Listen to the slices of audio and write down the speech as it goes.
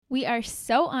We are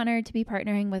so honored to be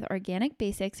partnering with Organic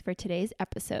Basics for today's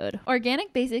episode.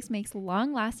 Organic Basics makes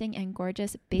long-lasting and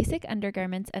gorgeous basic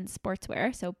undergarments and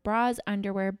sportswear, so bras,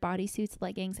 underwear, bodysuits,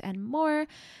 leggings, and more.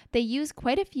 They use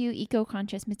quite a few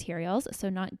eco-conscious materials, so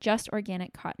not just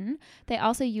organic cotton. They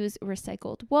also use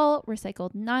recycled wool,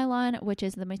 recycled nylon, which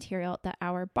is the material that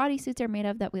our bodysuits are made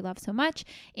of that we love so much,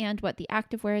 and what the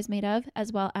activewear is made of,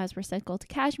 as well as recycled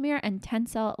cashmere and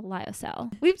Tencel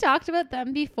lyocell. We've talked about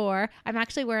them before. I'm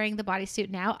actually wearing the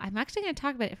bodysuit now. I'm actually going to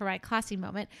talk about it for my classy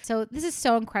moment. So this is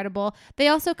so incredible. They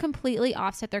also completely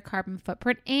offset their carbon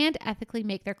footprint and ethically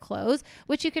make their clothes,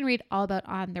 which you can read all about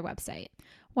on their website.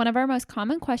 One of our most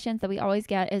common questions that we always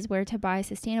get is where to buy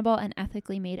sustainable and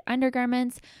ethically made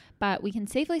undergarments, but we can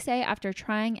safely say after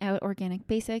trying out Organic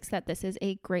Basics that this is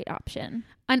a great option.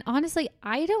 And honestly,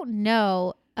 I don't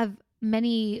know of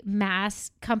many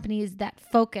mass companies that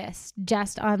focus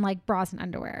just on like bras and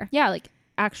underwear. Yeah, like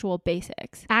actual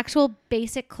basics. Actual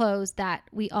basic clothes that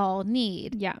we all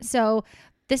need. Yeah. So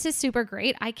this is super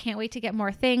great. I can't wait to get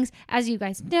more things. As you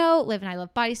guys know, Liv and I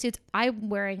love bodysuits. I'm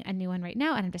wearing a new one right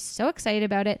now and I'm just so excited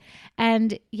about it.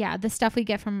 And yeah, the stuff we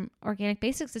get from Organic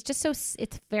Basics is just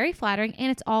it's very flattering and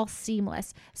it's all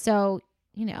seamless. So,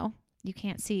 you know, you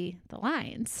can't see the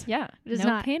lines. Yeah, it's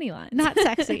no panty lines. Not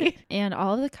sexy. And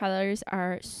all of the colors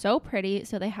are so pretty.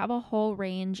 So they have a whole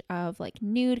range of like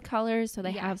nude colors. So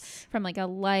they have from like a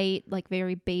light, like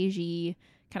very beigey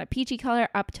kind of peachy color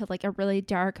up to like a really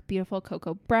dark, beautiful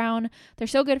cocoa brown. They're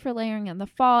so good for layering in the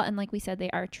fall. And like we said,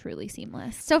 they are truly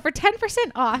seamless. So for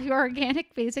 10% off your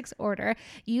Organic Basics order,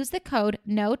 use the code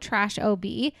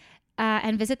NOTRASHOB.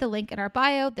 And visit the link in our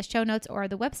bio, the show notes, or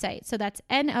the website. So that's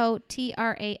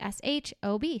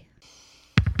NOTRASHOB.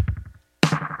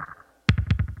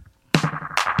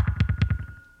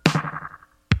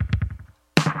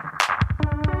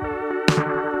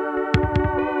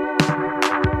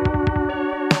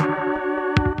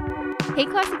 Hey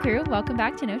classy crew, welcome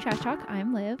back to No Trash Talk.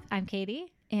 I'm Liv. I'm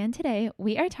Katie. And today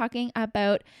we are talking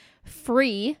about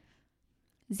free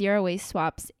zero waste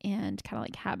swaps and kind of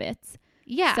like habits.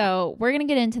 Yeah. So we're going to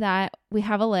get into that. We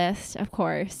have a list, of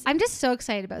course. I'm just so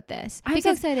excited about this. I'm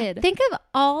so excited. Think of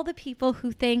all the people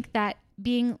who think that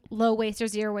being low waste or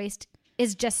zero waste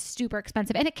is just super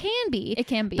expensive. And it can be. It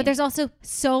can be. But there's also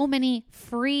so many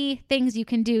free things you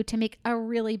can do to make a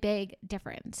really big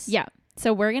difference. Yeah.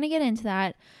 So we're going to get into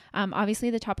that. Obviously,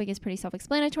 the topic is pretty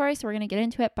self-explanatory, so we're going to get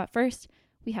into it. But first,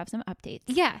 we have some updates.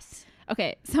 Yes.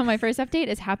 Okay. So my first update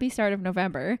is happy start of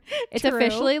November. It's True.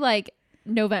 officially like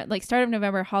start of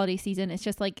November holiday season. It's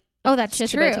just like, oh, that's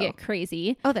just true. about to get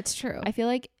crazy. Oh, that's true. I feel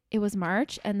like it was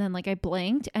March and then like I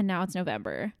blinked and now it's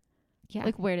November. Yeah.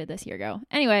 Like where did this year go?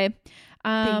 Anyway,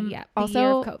 the also year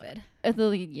of COVID.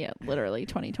 Literally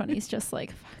 2020 is just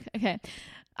like, fuck. Okay.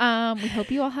 We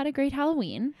hope you all had a great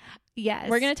Halloween. Yes.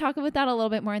 We're going to talk about that a little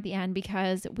bit more at the end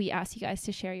because we asked you guys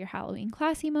to share your Halloween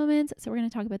classy moments. So we're going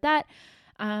to talk about that.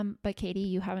 But Katie,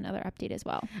 you have another update as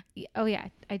well. Oh yeah,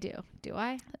 I do. Do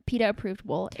I? PETA approved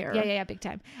wool error. Yeah, big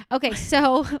time. Okay,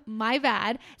 so my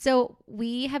bad. So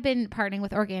we have been partnering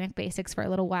with Organic Basics for a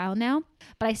little while now,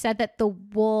 but I said that the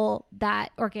wool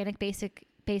that Organic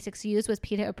Basics used was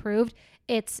PETA approved.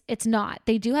 It's not.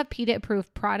 They do have PETA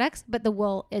approved products, but the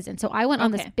wool isn't. So I went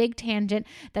on this big tangent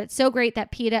that it's so great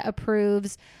that PETA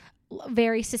approves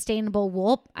very sustainable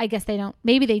wool. I guess they don't.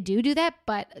 Maybe they do that,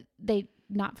 but they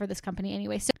not for this company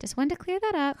anyway. So just wanted to clear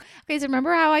that up. Okay, so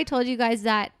remember how I told you guys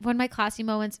that one of my classy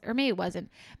moments, or maybe it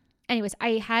wasn't. Anyways,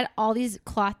 I had all these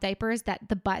cloth diapers that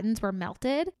the buttons were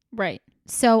melted. Right.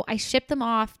 So I shipped them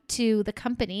off to the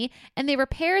company and they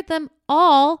repaired them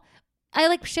all. I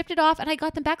like shipped it off and I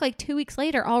got them back like 2 weeks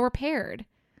later, all repaired.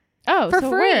 Oh, for so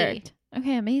free. Worked.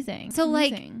 Okay, amazing. So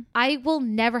amazing. I will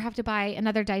never have to buy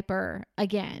another diaper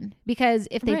again because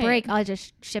if they break, I'll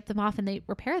just ship them off and they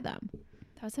repair them.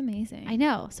 That's amazing. I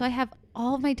know. So I have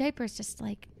all of my diapers just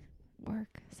like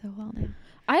work so well now.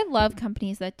 I love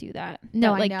companies that do that.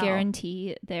 No, that, I know.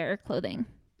 guarantee their clothing.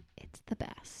 It's the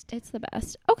best. It's the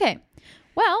best. Okay.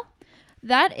 Well,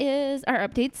 that is our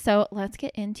updates. So let's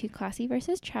get into classy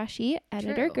versus trashy.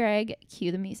 Editor True. Greg,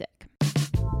 cue the music.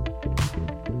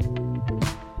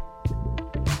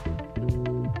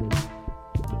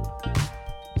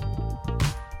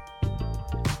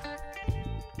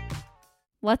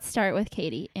 Let's start with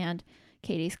Katie and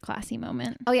Katie's classy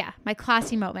moment. Oh yeah, my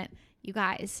classy moment. You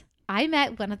guys, I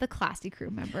met one of the classy crew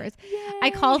members. Yay.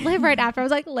 I called Liv right after. I was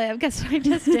like, Liv, guess what I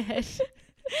just did?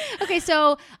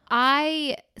 So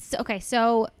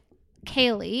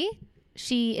Kaylee,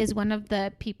 she is one of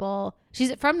the people,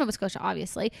 she's from Nova Scotia,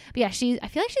 obviously. But yeah, I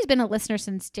feel like she's been a listener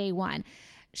since day one.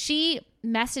 she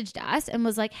messaged us and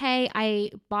was like, hey,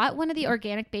 I bought one of the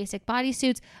Organic Basic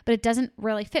bodysuits, but it doesn't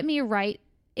really fit me right.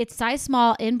 It's size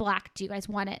small in black. Do you guys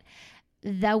want it?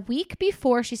 The week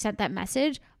before she sent that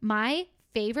message, my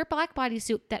favorite black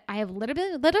bodysuit that I have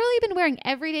literally been wearing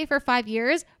every day for 5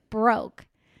 years broke.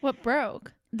 What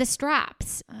broke? The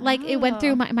straps. Like it went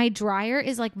through my dryer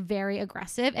is like very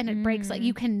aggressive and it breaks. Like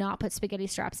you cannot put spaghetti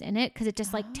straps in it because it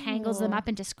just like tangles them up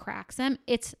and just cracks them.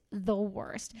 It's the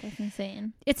worst. That's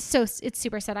insane. It's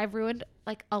super sad. I've ruined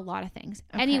like a lot of things.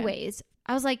 Okay. Anyways,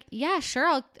 I was like, yeah,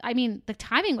 sure. The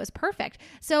timing was perfect.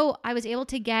 So I was able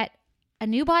to get a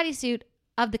new bodysuit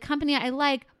of the company I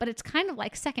like, but it's kind of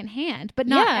like secondhand, but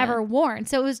not ever worn.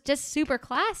 So it was just super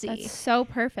classy. That's so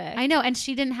perfect. I know. And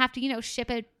she didn't have to,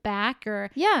 ship it back or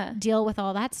deal with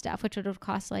all that stuff, which would have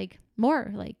cost like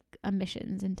more like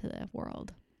emissions into the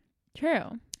world.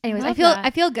 True. Anyways,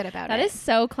 I feel good about it. That is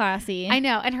so classy. I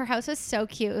know. And her house was so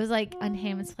cute. It was like on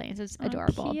Hammond's Plains. It was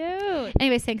adorable. Cute.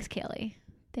 Anyways, thanks, Kaylee.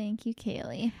 Thank you,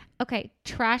 Kaylee. Okay.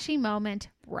 Trashy moment.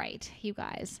 Right. You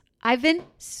guys. I've been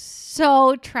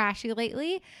so trashy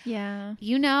lately. Yeah.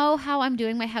 You know how I'm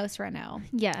doing my house reno.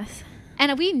 Yes.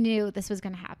 And we knew this was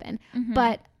going to happen.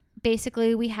 But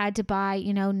basically we had to buy,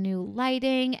 new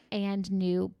lighting and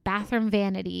new bathroom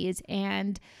vanities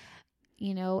and,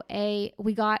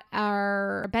 we got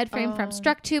our bed frame from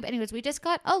StrucTube. Anyways, we just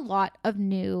got a lot of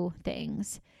new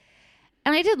things.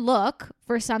 And I did look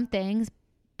for some things,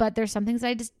 but there's some things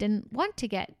I just didn't want to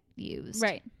get used.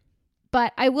 Right.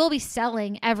 But I will be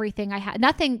selling everything I have.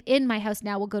 Nothing in my house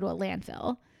now will go to a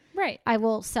landfill. Right. I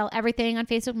will sell everything on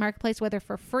Facebook Marketplace, whether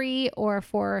for free or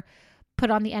for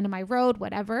put on the end of my road,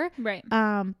 whatever. Right.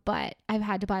 But I've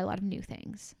had to buy a lot of new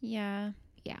things. Yeah.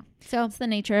 Yeah. So it's the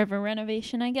nature of a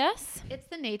renovation, I guess. It's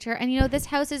the nature. And this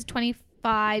house is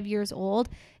 25 years old.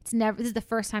 This is the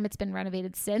first time it's been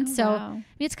renovated since. Wow.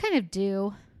 It's kind of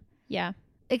due. Yeah.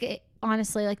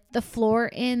 Honestly, like the floor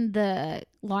in the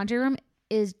laundry room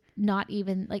is not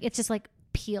even like, it's just like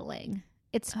peeling.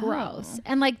 It's gross.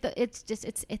 And like it's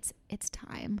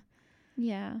time.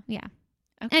 Yeah. Yeah.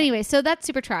 Okay. Anyway, so that's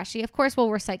super trashy. Of course, we'll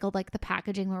recycle like the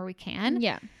packaging where we can.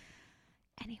 Yeah.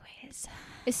 Anyways,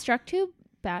 is StrucTube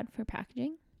bad for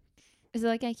packaging? Is it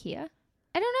like IKEA?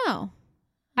 I don't know.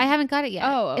 I haven't got it yet.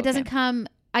 Oh, okay. It doesn't come.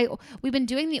 We've been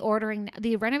doing the ordering.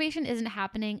 The renovation isn't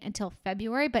happening until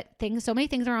February, but so many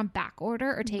things are on back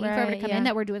order or taking forever to come in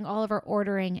that we're doing all of our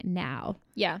ordering now.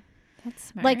 Yeah. That's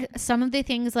smart. Like some of the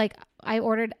things, like I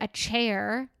ordered a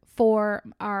chair for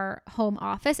our home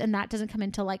office and that doesn't come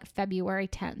until like February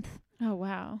 10th. Oh,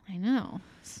 wow. I know.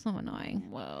 So annoying.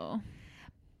 Whoa.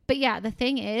 But yeah, the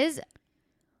thing is,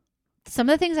 some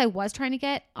of the things I was trying to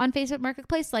get on Facebook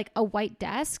Marketplace, like a white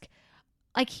desk,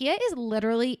 IKEA is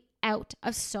literally out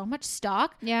of so much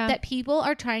stock that people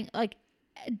are trying, like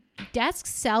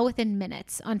desks sell within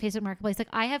minutes on Facebook Marketplace. Like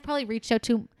I have probably reached out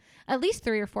to at least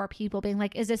 3 or 4 people being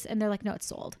like, is this? And they're like, no, it's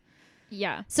sold.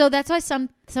 Yeah. So that's why some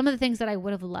of the things that I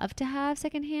would have loved to have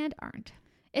secondhand aren't.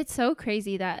 It's so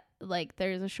crazy that like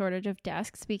there's a shortage of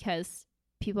desks because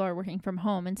people are working from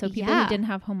home. And so people who didn't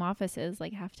have home offices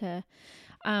like have to,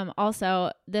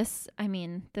 also this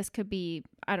could be,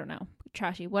 I don't know,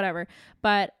 trashy, whatever.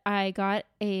 But I got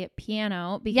a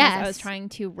piano because I was trying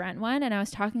to rent one and I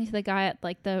was talking to the guy at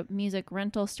like the music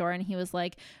rental store and he was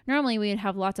like, normally we'd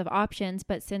have lots of options,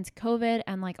 but since COVID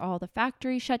and like all the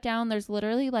factories shut down, there's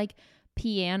literally like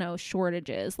piano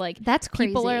shortages. Like that's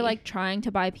crazy. People are like trying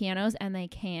to buy pianos and they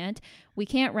can't. We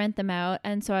can't rent them out.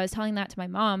 And so I was telling that to my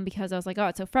mom because I was like, oh,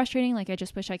 it's so frustrating. Like I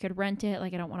just wish I could rent it.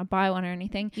 Like I don't want to buy one or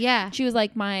anything. Yeah. She was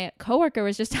like, my coworker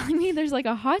was just telling me there's like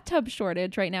a hot tub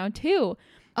shortage right now too.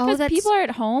 Oh, because people are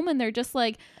at home and they're just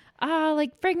like,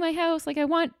 like frig my house. Like I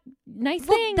want nice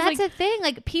things. That's like, a thing.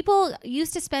 Like people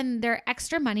used to spend their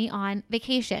extra money on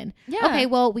vacation. Yeah. Okay,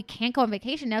 well, we can't go on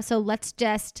vacation now. So let's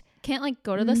just can't like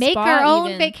go to the make spa our own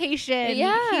even. Vacation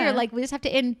here. Like we just have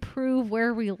to improve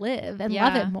where we live and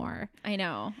love it more. I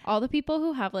know. All the people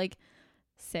who have like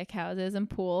sick houses and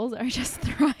pools are just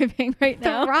thriving right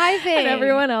now. And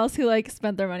everyone else who like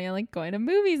spent their money on like going to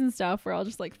movies and stuff, we're all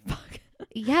just like, fuck.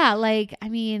 Yeah, like I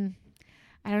mean,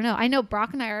 I don't know. I know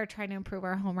Brock and I are trying to improve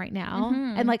our home right now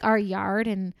and like our yard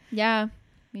and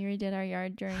we redid our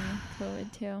yard during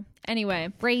COVID too.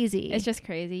 Anyway, crazy. It's just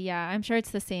crazy. Yeah, I'm sure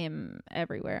it's the same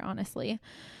everywhere, honestly.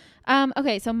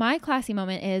 Okay, so my classy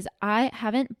moment is I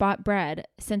haven't bought bread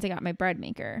since I got my bread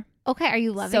maker. Okay, are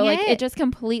you loving it? So like it just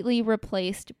completely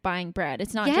replaced buying bread.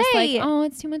 It's not just like, oh,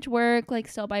 it's too much work, like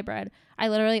still buy bread. I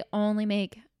literally only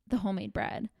make the homemade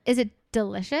bread. Is it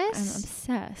delicious? I'm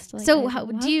obsessed. Like, so how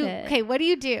do you okay, what do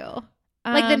you do?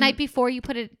 Like the night before you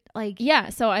put it like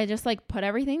so I just like put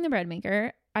everything in the bread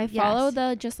maker I follow Yes.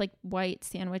 the just like white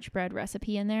sandwich bread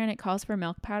recipe in there, and it calls for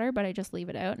milk powder, but I just leave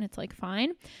it out and it's like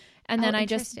fine. And then I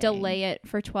just interesting. delay it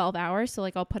for 12 hours. So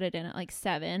like I'll put it in at like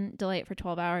 7, delay it for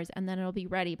 12 hours, and then it'll be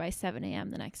ready by 7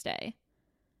 a.m. the next day.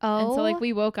 Oh, And so like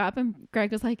we woke up and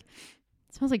Greg was like,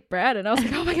 it smells like bread. And I was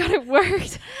like, oh my God, it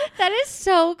worked. that is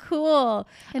so cool.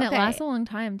 And Okay. it lasts a long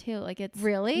time too. Like it's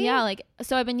Really? Yeah. Like,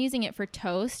 so I've been using it for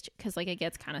toast because like it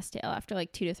gets kind of stale after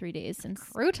like 2 to 3 days since.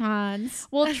 Croutons.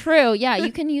 Well, true. Yeah.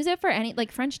 You can use it for any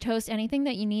like French toast, anything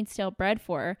that you need stale bread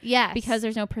for, Yes. because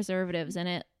there's no preservatives in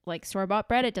it. Like store-bought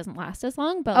bread, it doesn't last as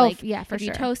long, but Oh, like yeah, for if sure.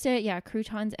 you toast it, yeah,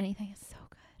 croutons, anything is so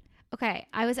good. Okay,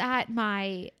 I was at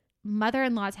my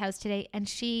mother-in-law's house today, and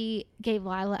she gave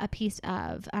Lila a piece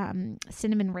of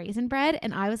cinnamon raisin bread,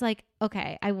 and I was like,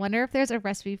 okay, I wonder if there's a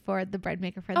recipe for the bread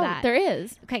maker for that. There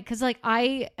is. Okay, because like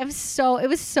it was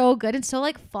so good and so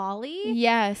like fall-y.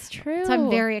 Yes, true. So I'm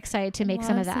very excited to make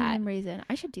some of Love that. cinnamon raisin.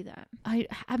 I should do that. I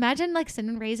imagine like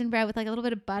cinnamon raisin bread with like a little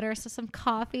bit of butter, so some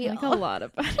coffee, Like a lot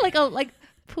of butter. like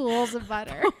pools of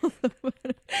butter.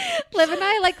 Liv and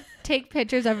I like take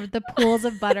pictures of the pools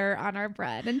of butter on our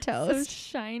bread and So toast.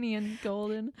 shiny and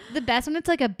golden. The best when it's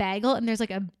like a bagel and there's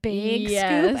like a big scoop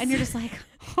Yes. and you're just like,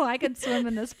 oh, I could swim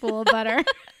in this pool of butter.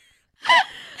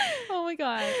 Oh my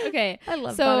God. Okay. I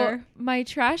love So butter. my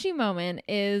trashy moment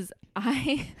is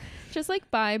I just like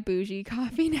buy bougie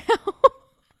coffee now.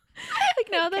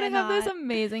 Like now that I have this cannot.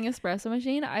 amazing espresso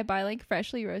machine, I buy like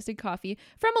freshly roasted coffee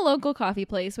from a local coffee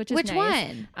place, which is Which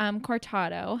nice. one?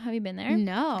 Cortado. Have you been there?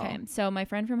 No. Okay. So my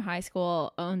friend from high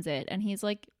school owns it, and he's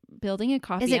like building a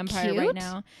coffee Is it empire cute? right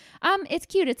now. It's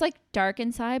cute. It's like dark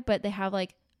inside, but they have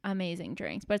like amazing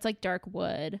drinks. But it's like dark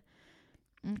wood.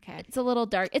 Okay. It's a little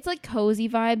dark. It's like cozy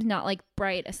vibes, not like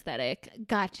bright aesthetic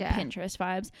Gotcha. Pinterest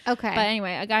vibes. Okay. But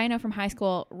anyway, a guy I know from high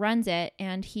school runs it,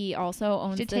 and he also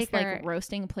owns Should this take like her-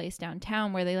 roasting place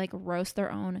downtown where they like roast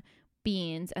their own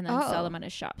beans and then sell Oh. them at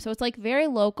his shop. So it's like very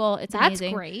local. It's That's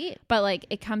amazing. great. But like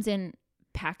it comes in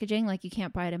packaging, like you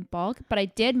can't buy it in bulk. But I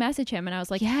did message him and I was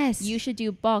like, yes. you should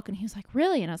do bulk. And he was like,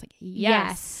 really? And I was like,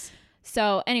 yes.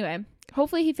 So anyway,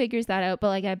 hopefully he figures that out. But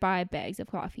like I buy bags of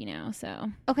coffee now.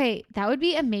 So Okay. That would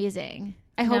be amazing.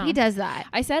 I hope No. he does that.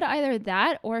 I said either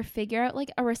that or figure out like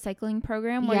a recycling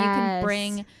program where you can Yes.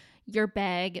 bring your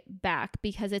bag back,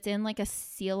 because it's in like a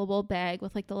sealable bag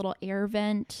with like the little air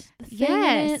vent thing in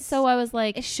it. Yes. So I was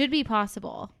like, It should be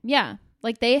possible. yeah,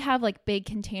 like they have like big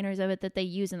containers of it that they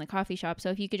use in the coffee shop. So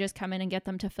if you could just come in and get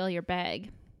them to fill your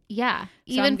bag. Yeah. So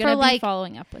Even I'm gonna for be like,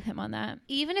 following up with him on that.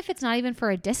 even if it's not even for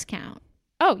a discount,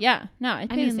 Oh yeah, no,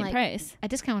 I'd I pay mean, the same like, price. a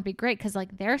discount would be great because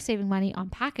like they're saving money on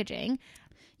packaging.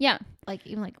 Yeah, Like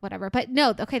even like whatever. But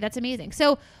no, okay, that's amazing.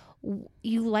 So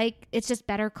you like it's just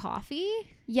better coffee?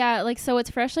 yeah, like so it's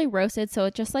freshly roasted, so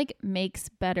it just like makes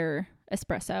better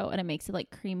espresso, and it makes it like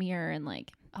creamier and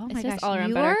like Oh It's my just gosh, all around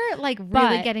you better. are like really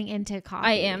But getting into coffee.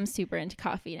 I am super into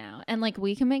coffee now. And like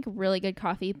we can make really good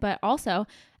coffee, but also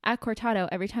at Cortado,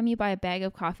 every time you buy a bag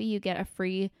of coffee, you get a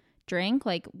free drink,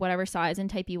 like whatever size and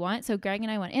type you want. So Greg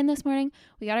and I went in this morning,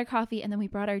 we got our coffee, and then we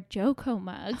brought our Joko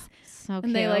mugs, So cute.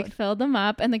 and they like filled them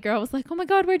up, and the girl was like, oh my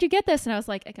God, where'd you get this? And I was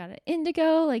like, I got it at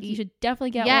Indigo. Like you should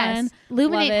definitely get one.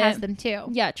 Luminate Love has it. them too.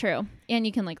 Yeah, true. And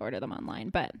you can like order them online,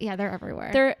 but Yeah, they're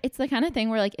everywhere. it's the kind of thing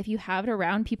where like if you have it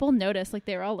around, people notice. Like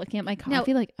they were all looking at my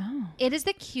coffee like, oh. It is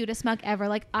the cutest mug ever.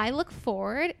 Like I look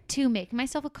forward to making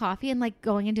myself a coffee and like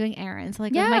going and doing errands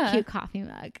like with my Yeah. cute coffee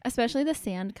mug. Especially the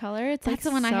sand color. It's That's like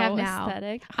the one I so have now.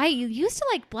 aesthetic. I used to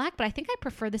like black, but I think I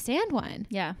prefer the sand one.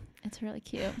 Yeah, it's really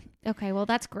cute. Okay, well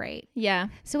that's great. Yeah,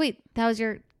 So wait, that was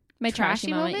your my Trashy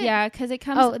trashy moment. moment? Yeah, because it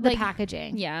comes. oh the like,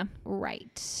 packaging. Yeah,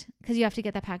 Right. Because you have to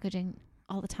get that packaging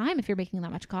all the time if you're making that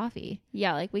much coffee.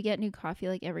 yeah. Like we get new coffee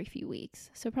like every few weeks,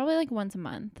 so probably like once a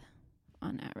month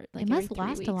on average. Like it every must 3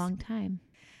 last weeks. a long time.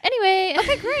 Anyway,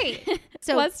 Okay, great.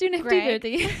 So let's do nifty Greg-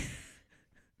 thrifty.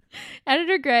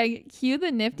 Editor Greg, cue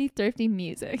the nifty thrifty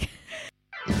music.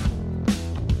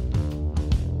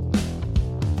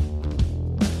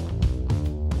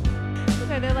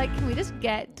 Okay, they're like, can we just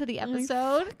get to the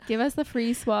episode? Give us the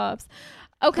free swaps.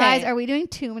 Okay, Guys, are we doing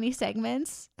too many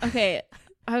segments? okay.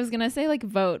 I was gonna say like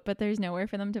vote, but there's nowhere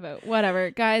for them to vote. Whatever,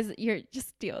 guys, you're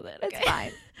just deal with it. It's Okay?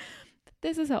 fine.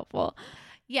 This is helpful.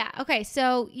 Yeah. Okay.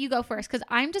 So you go first because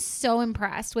I'm just so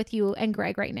impressed with you and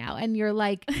Greg right now. And you're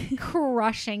like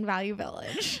crushing Value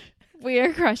Village. We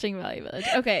are crushing Value Village.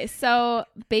 Okay, so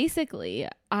basically,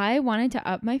 I wanted to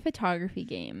up my photography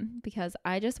game because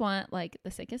I just want like the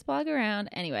sickest blog around.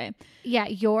 Anyway, Yeah.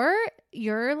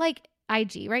 Your like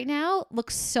IG right now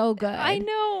looks so good. I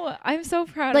know. I'm so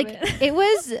proud Like of it. it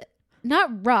was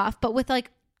not rough, but with like,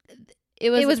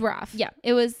 It it was rough. yeah,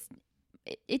 it was.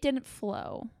 It didn't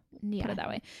flow. Yeah. put it that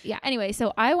way. Yeah. Anyway,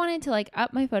 so I wanted to like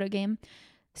up my photo game.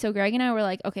 So Greg and I were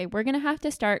like, okay, we're going to have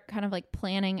to start kind of like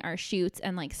planning our shoots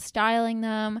and like styling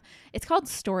them. It's called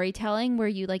storytelling, where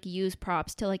you like use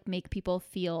props to like make people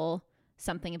feel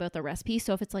something about the recipe.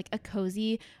 So if it's like a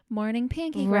cozy morning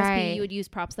pancake recipe, you would use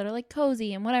props that are like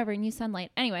cozy and whatever, and use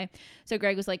sunlight. Anyway, so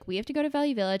Greg was like, we have to go to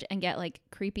Value Village and get like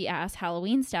creepy ass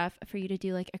Halloween stuff for you to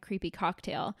do like a creepy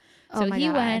cocktail. So he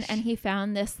went and he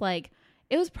found this like,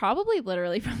 it was probably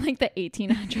literally from like the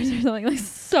 1800s or something, like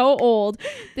so old.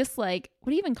 This like,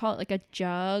 what do you even call it? Like a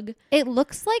jug. It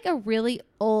looks like a really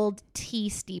old tea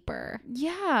steeper.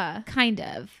 Yeah. Kind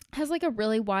of. Has like a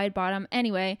really wide bottom.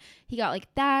 Anyway, he got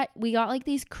like that. We got like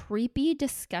these creepy,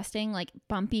 disgusting, like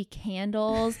bumpy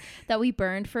candles that we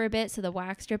burned for a bit so the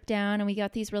wax dripped down. And we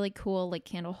got these really cool like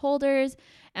candle holders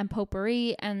and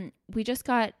potpourri. And we just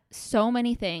got so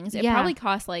many things. It probably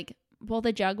cost like, well,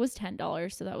 the jug was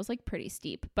 $10, so that was like pretty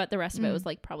steep, but the rest of it was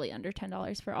like probably under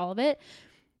 $10 for all of it.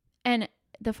 And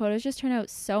the photos just turned out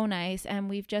so nice, and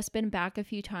we've just been back a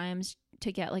few times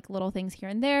to get like little things here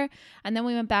and there. And then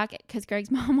we went back because Greg's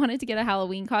mom wanted to get a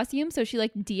Halloween costume, so she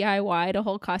like DIY'd a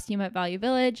whole costume at Value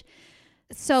Village.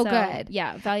 So good.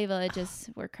 Yeah, Value Village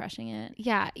we're crushing it.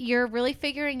 Yeah, you're really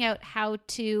figuring out how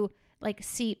to like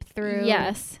seep through.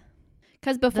 Yes.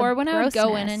 Because before, when I would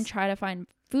go in and try to find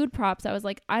food props, I was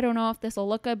like, I don't know if this will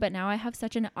look good, but now I have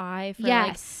such an eye for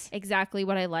like exactly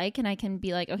what I like, and I can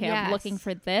be like, okay, I'm looking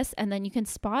for this, and then you can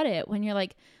spot it when you're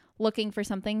like looking for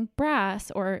something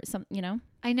brass or some, you know.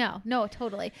 I know. No,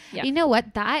 totally. Yeah. You know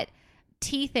what? That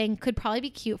tea thing could probably be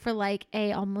cute for like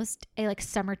almost a like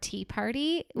summer tea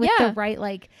party with the right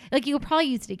like you could probably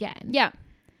use it again. Yeah,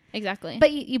 exactly.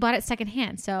 But you bought it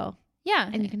secondhand, so. Yeah.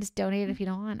 And you can just donate it if you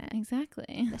don't want it.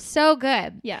 Exactly. So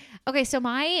good. Yeah. Okay, so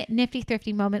my nifty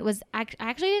thrifty moment was I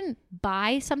actually didn't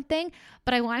buy something,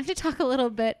 but I wanted to talk a little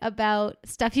bit about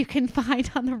stuff you can find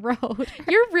on the road.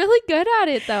 You're really good at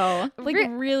it though. Like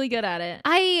really good at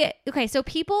it. Okay, so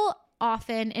people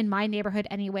often in my neighborhood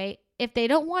anyway, if they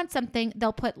don't want something,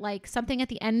 they'll put like something at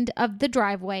the end of the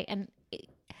driveway, and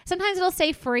sometimes it'll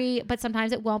say free, but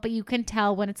sometimes it won't. But you can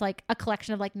tell when it's like a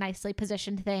collection of like nicely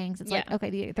positioned things. It's like,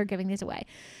 okay, they're giving these away.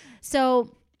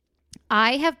 So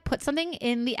I have put something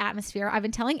in the atmosphere. I've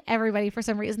been telling everybody for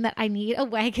some reason that I need a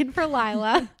wagon for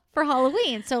Lila for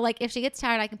Halloween. So like if she gets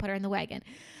tired, I can put her in the wagon.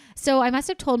 So I must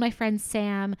have told my friend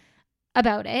Sam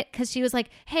about it because she was like,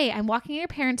 hey, I'm walking in your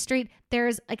parents' street.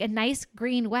 There's like a nice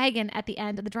green wagon at the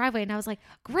end of the driveway. And I was like,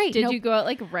 great. Did you go out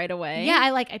like right away? Yeah.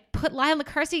 I put Lyle in the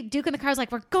car seat, Duke in the car. I was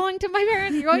like, we're going to my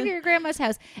parents. You're going to your grandma's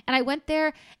house. And I went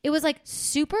there. It was like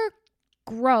super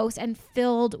gross and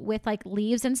filled with like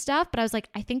leaves and stuff. But I was like,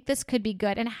 I think this could be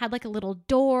good. And it had like a little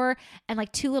door and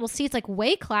like two little seats, like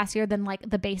way classier than like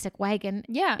the basic wagon.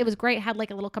 Yeah. It was great. It had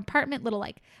like a little compartment, little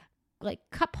like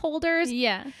cup holders.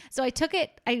 Yeah. So I took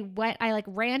it, I like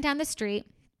ran down the street.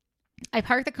 I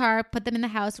parked the car, put them in the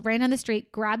house, ran down the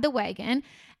street, grabbed the wagon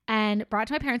and brought it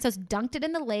to my parents' house, dunked it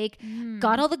in the lake,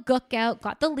 got all the gook out,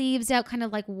 got the leaves out, kind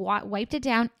of like wiped it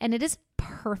down, and it is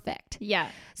perfect. Yeah.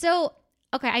 So,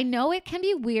 okay, I know it can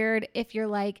be weird if you're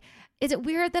like, is it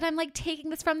weird that I'm like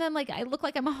taking this from them? Like I look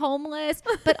like I'm homeless,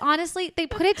 but honestly, they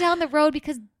put it down the road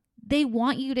because they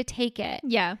want you to take it.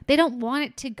 Yeah. They don't want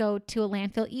it to go to a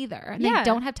landfill either. And they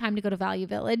don't have time to go to Value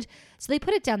Village. So they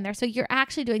put it down there. So you're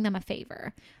actually doing them a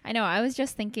favor. I know. I was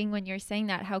just thinking when you're saying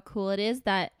that, how cool it is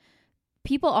that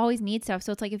people always need stuff.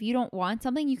 So it's like, if you don't want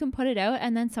something, you can put it out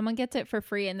and then someone gets it for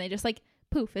free and they just like,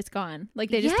 poof, it's gone. Like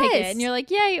they just take it and you're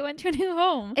like, yeah, you went to a new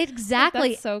home. Exactly.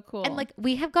 Like, that's so cool. And like,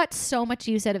 we have got so much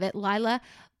use out of it. Lila,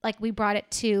 like we brought it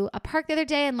to a park the other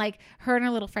day and like her and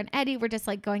her little friend Eddie were just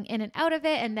like going in and out of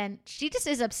it. And then she just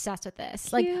is obsessed with this.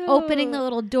 Cute. Like opening the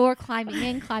little door, climbing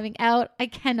in, climbing out. I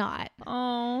cannot.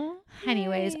 Oh.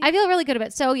 Anyways, I feel really good about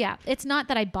it. So yeah, it's not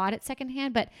that I bought it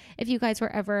secondhand, but if you guys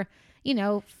were ever, you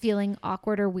know, feeling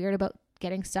awkward or weird about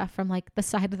getting stuff from like the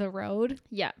side of the road.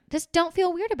 Yeah. Just don't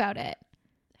feel weird about it.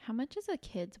 How much is a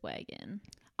kid's wagon?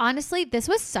 Honestly, this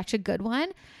was such a good one.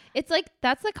 It's like,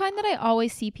 that's the kind that I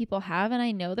always see people have, and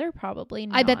I know they're probably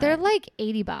not. I bet they're like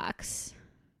 $80.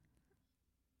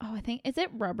 Oh, I think, is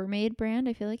it Rubbermaid brand?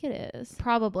 I feel like it is.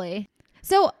 Probably.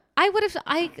 So I would have,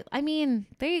 I mean,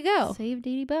 there you go. Saved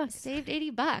 $80. Saved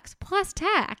 $80 plus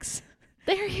tax.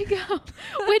 There you go.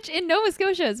 Which in Nova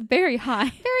Scotia is very high.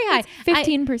 Very high. It's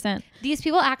 15%. These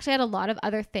people actually had a lot of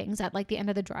other things at like the end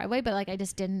of the driveway, but like I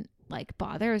just didn't like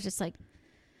bother. It was just like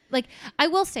I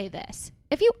will say this.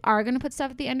 If you are going to put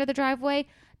stuff at the end of the driveway,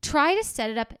 try to set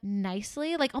it up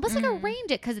nicely, like almost like arrange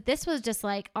it. Cause this was just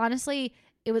like, honestly,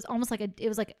 it was almost like it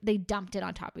was like they dumped it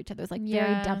on top of each other. It was like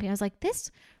very dumpy. I was like,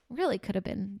 this really could have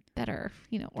been better,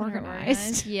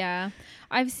 organized. Yeah.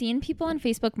 I've seen people on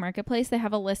Facebook Marketplace, they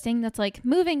have a listing that's like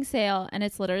moving sale, and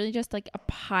it's literally just like a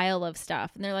pile of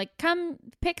stuff. And they're like, come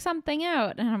pick something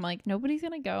out. And I'm like, nobody's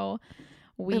going to go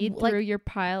weed through your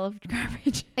pile of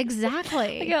garbage.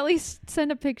 Exactly. Like, at least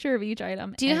send a picture of each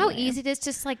item. Do you know how easy it is to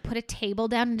just like put a table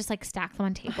down and just like stack them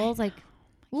on tables? Like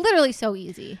literally so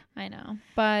easy. I know,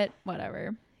 but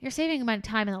whatever. You're saving my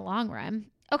time in the long run.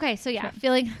 Okay, so yeah,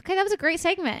 okay, that was a great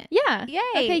segment. Yeah. Yay.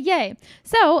 Okay, yay.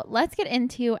 So let's get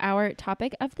into our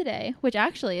topic of the day, which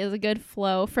actually is a good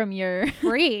flow from your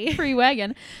free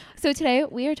wagon. So today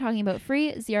we are talking about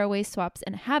free zero waste swaps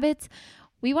and habits.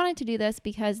 We wanted to do this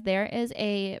because there is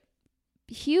a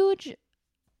huge,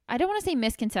 I don't want to say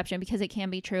misconception because it can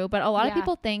be true, but a lot of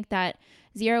people think that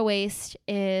zero waste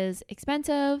is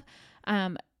expensive.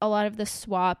 A lot of the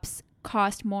swaps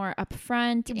cost more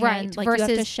upfront, right? And like versus,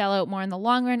 you have to shell out more in the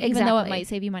long run, even though it might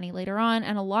save you money later on.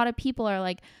 And a lot of people are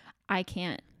like, I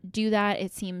can't do that.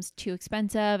 It seems too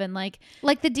expensive. And like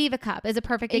the Diva Cup is a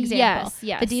perfect example.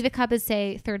 Yes. The Diva Cup is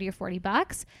say $30 or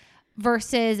 $40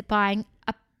 versus buying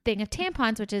a thing of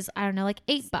tampons, which is, I don't know, like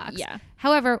 $8. Yeah.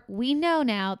 However, we know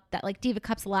now that like Diva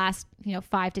Cups last,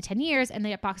 5 to 10 years, and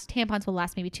the box of tampons will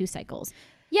last maybe 2 cycles.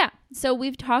 Yeah. So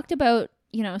we've talked about,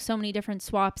 so many different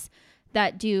swaps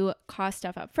that do cost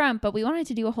stuff up front, but we wanted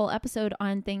to do a whole episode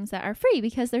on things that are free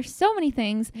because there's so many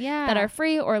things that are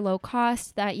free or low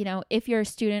cost that, if you're a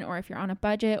student or if you're on a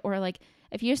budget or like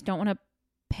if you just don't want to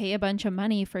pay a bunch of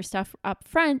money for stuff up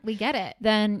front, we get it.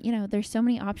 Then, there's so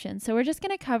many options. So we're just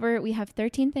going to cover, we have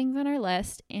 13 things on our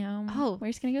list and we're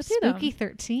just going to go through them. Spooky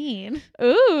 13.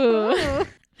 Ooh.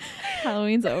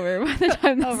 Halloween's over by the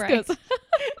time this goes.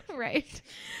 Right.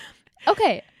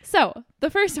 Okay. So the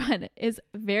first one is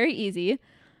very easy.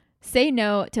 Say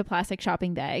no to plastic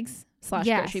shopping bags /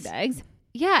 grocery bags.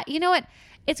 Yeah. You know what?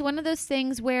 It's one of those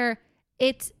things where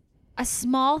it's a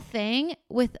small thing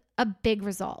with a big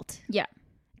result. Yeah.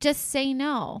 Just say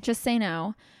no. Just say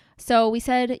no. So we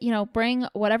said, bring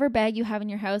whatever bag you have in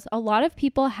your house. A lot of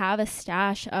people have a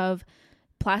stash of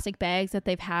plastic bags that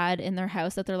they've had in their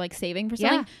house that they're like saving for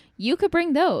something. You could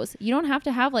bring those. You don't have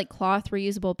to have like cloth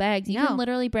reusable bags. You can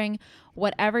literally bring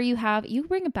whatever you have. You can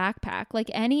bring a backpack,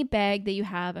 like any bag that you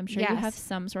have. I'm sure you have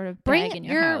some sort of bag in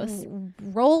your house.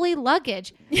 Rolly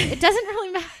luggage. It doesn't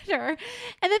really matter.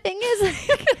 And the thing is, like,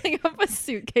 filling up a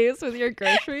suitcase with your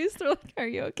groceries. They're like, are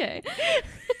you okay?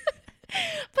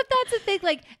 But that's the thing.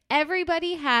 Like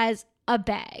everybody has a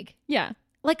bag. Yeah.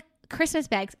 Like Christmas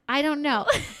bags. I don't know.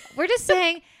 We're just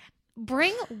saying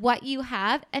bring what you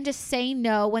have and just say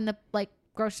no when the like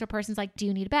grocery store person's like, do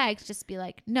you need bags? Just be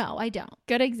like, no, I don't.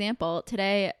 Good example.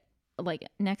 Today, like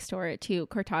next door to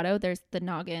Cortado, there's the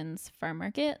Noggins Farm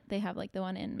Market. They have like the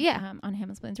one in on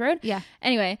Hammonds Plains Road. Yeah.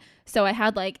 Anyway, so I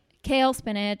had like kale,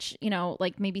 spinach,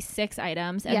 like maybe 6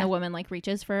 items, and the woman like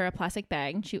reaches for a plastic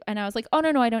bag, and I was like, oh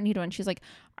no, I don't need one. She's like,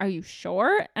 are you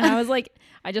sure? And I was like,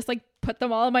 I just like put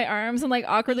them all in my arms and like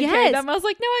awkwardly carried them. I was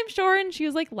like, no, I'm sure. And she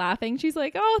was like laughing. She's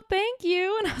like, oh, thank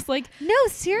you. And I was like, no,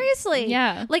 seriously.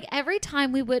 Yeah. Like every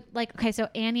time we would like, okay, so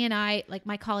Annie and I, like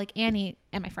my colleague Annie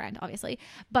and my friend, obviously,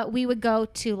 but we would go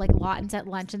to like Lawton's at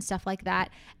lunch and stuff like that.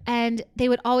 And they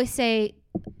would always say,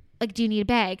 like, do you need a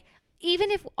bag? Even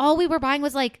if all we were buying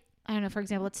was like, I don't know, for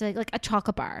example, let's say like a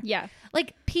chocolate bar. Yeah.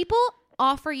 Like people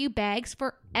offer you bags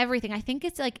for everything. I think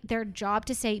it's like their job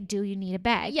to say, do you need a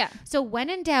bag? Yeah. So when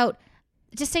in doubt,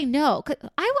 just say no.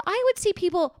 I would see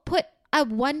people put a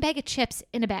 1 bag of chips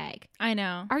in a bag. I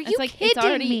know. Are you like, kidding it's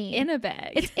already me? in a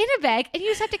bag. It's in a bag and you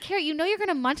just have to carry it. You know you're going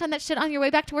to munch on that shit on your way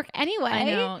back to work anyway. I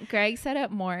know. Greg set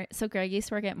up more. So Greg used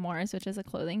to work at Moore's, which is a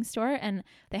clothing store, and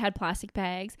they had plastic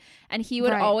bags. And he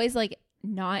would always like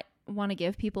not want to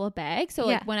give people a bag, so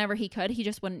like whenever he could, he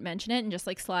just wouldn't mention it and just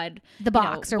like slide the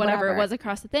box or whatever it was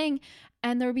across the thing.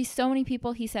 And there would be so many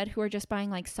people, he said, who were just buying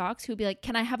like socks, who would be like,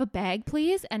 can I have a bag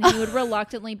please? And he would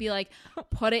reluctantly be like,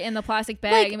 put it in the plastic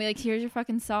bag and be like, here's your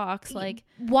fucking socks. Like,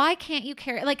 why can't you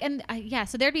carry like, and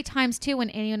so there'd be times too when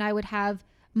Annie and I would have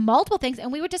multiple things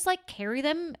and we would just like carry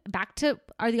them back to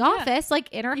the office, like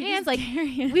in our hands, like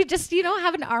we just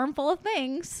have an armful of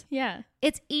things. Yeah,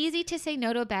 it's easy to say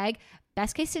no to a bag.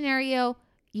 Best case scenario,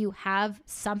 you have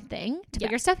something to put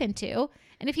your stuff into.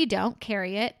 And if you don't,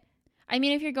 carry it. I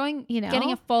mean, if you're going,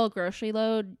 getting a full grocery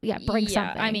load, bring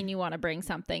something. I mean, you want to bring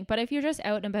something. But if you're just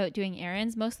out and about doing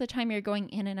errands, most of the time you're going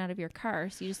in and out of your car.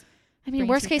 So you just,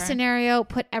 worst case scenario,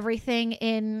 put everything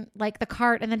in like the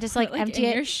cart and then just like empty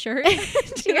it. Your shirt.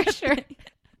 To your shirt.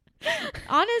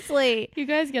 Honestly. You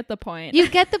guys get the point. You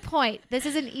get the point. This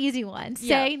is an easy one.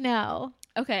 Say no.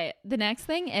 Okay. The next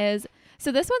thing is,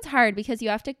 so this one's hard because you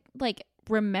have to like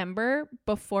remember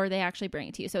before they actually bring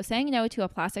it to you. So saying no to a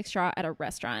plastic straw at a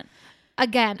restaurant.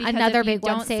 Again, Because another if you big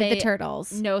one, don't save say the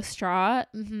turtles. No straw,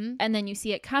 Mm-hmm. and then you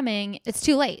see it coming. It's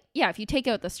too late. Yeah, if you take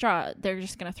out the straw, they're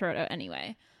just going to throw it out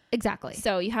anyway. Exactly.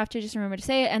 So you have to just remember to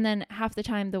say it, and then half the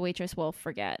time the waitress will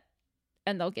forget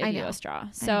and they'll give I you know. a straw.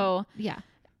 I So, Yeah.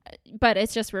 but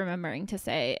it's just remembering to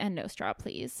say, and no straw,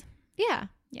 please. Yeah.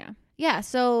 Yeah. Yeah.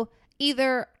 So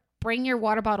either bring your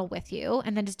water bottle with you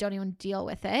and then just don't even deal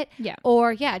with it. Yeah.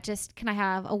 Or just can I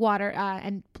have a water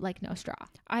and like no straw?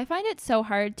 I find it so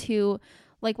hard to,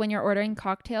 like, when you're ordering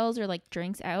cocktails or like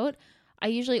drinks out, I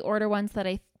usually order ones that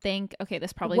I think, okay,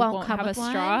 this probably won't come have a with one?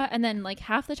 straw. And then like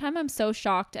half the time I'm so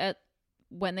shocked at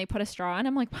when they put a straw in.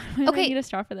 I'm like, why do I Okay. need a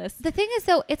straw for this? The thing is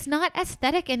though, it's not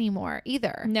aesthetic anymore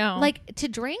either. No. Like to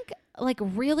drink like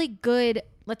really good,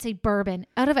 let's say bourbon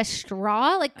out of a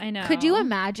straw. Like, I know. could you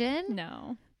imagine?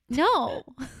 No, No.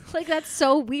 Like that's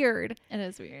so weird. it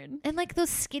is weird. And like those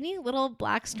skinny little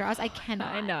black straws, I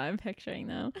cannot. I know, I'm picturing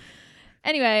though.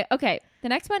 Anyway, okay. The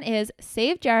next one is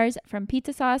save jars from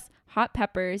pizza sauce, hot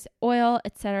peppers, oil,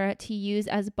 etc. to use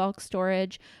as bulk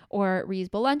storage or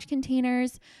reusable lunch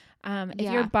containers. If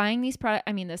Yeah. you're buying these products,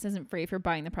 I mean, this isn't free if you're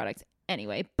buying the products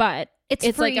anyway, but It's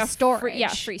like free a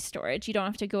storage. free storage. You don't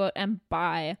have to go out and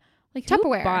buy. Like,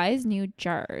 Tupperware. who buys new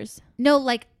jars? No,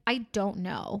 like I don't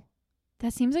know.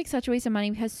 That seems like such a waste of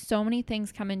money because so many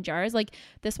things come in jars. Like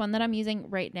this one that I'm using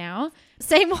right now.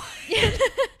 Same one.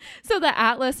 So the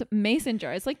Atlas Mason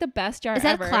jar is like the best jar Is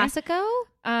that ever. Classico?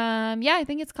 Yeah, I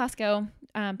think it's Costco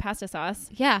pasta sauce.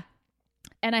 Yeah.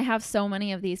 And I have so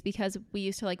many of these because we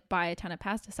used to like buy a ton of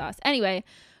pasta sauce. Anyway,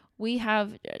 we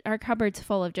have our cupboards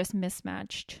full of just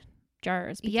mismatched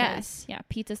jars. Because, Yes. Yeah,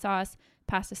 pizza sauce,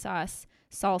 pasta sauce,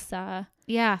 salsa.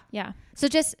 Yeah. Yeah. So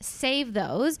just save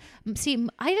those. See,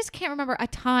 I just can't remember a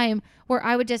time where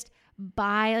I would just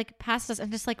buy like pasta sauce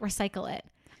and just like recycle it.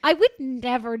 I would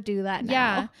never do that now.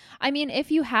 Yeah. I mean,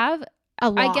 if you have, A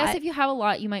lot. I guess if you have a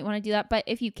lot, you might want to do that. But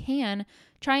if you can,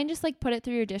 try and just like put it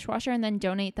through your dishwasher and then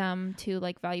donate them to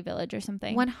like Value Village or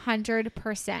something.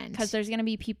 100%. Because there's going to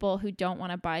be people who don't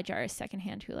want to buy jars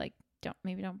secondhand who like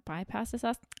don't buy pasta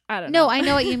sauce. I don't know. No, I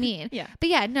know what you mean. Yeah. But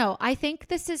yeah, no, I think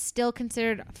this is still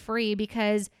considered free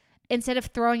because instead of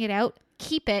throwing it out,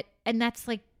 keep it. And that's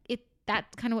like it.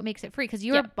 That's kind of what makes it free because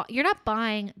you're not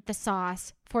buying the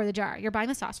sauce for the jar. You're buying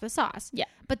the sauce for the sauce. Yeah.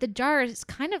 But the jar is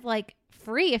kind of like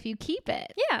free if you keep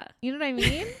it. Yeah. You know what I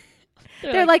mean?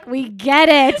 They're like, we get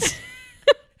it.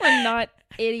 we're not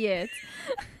idiots.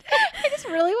 I just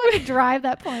really want to drive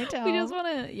that point home. We just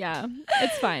want to, yeah,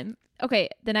 it's fine. Okay,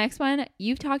 the next one,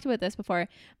 you've talked about this before.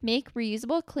 Make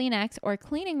reusable Kleenex or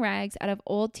cleaning rags out of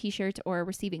old t-shirts or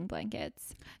receiving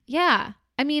blankets. Yeah.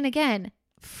 I mean, again,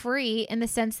 free in the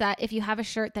sense that if you have a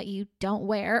shirt that you don't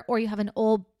wear or you have an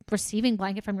old receiving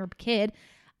blanket from your kid,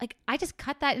 like I just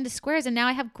cut that into squares and now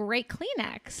I have great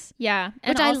Kleenex. Yeah,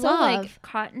 and Which I also love. like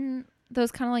cotton,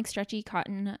 those kind of like stretchy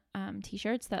cotton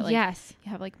t-shirts that like Yes.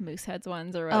 you have like moose heads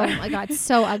ones or Oh whatever. my God.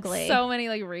 So ugly. So many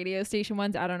like radio station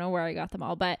ones. I don't know where I got them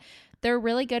all, but they're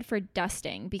really good for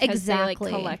dusting because they like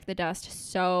Exactly. collect the dust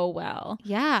so well.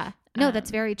 yeah. No, that's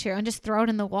Um, very true. And just throw it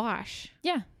in the wash.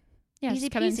 Yeah. Yeah, Easy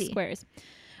just cut it in peasy. squares.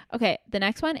 Okay, the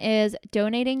next one is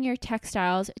donating your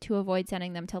textiles to avoid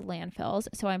sending them to landfills.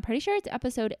 So I'm pretty sure it's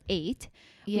episode 8.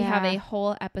 Yeah. We have a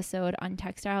whole episode on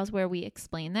textiles where we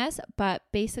explain this, but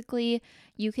basically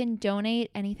you can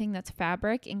donate anything that's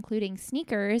fabric, including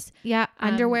sneakers,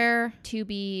 underwear. to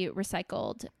be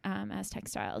recycled as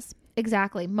textiles.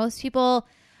 Exactly. Most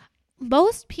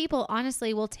people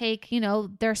honestly will take,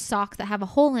 their socks that have a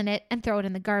hole in it and throw it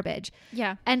in the garbage.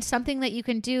 Yeah. And something that you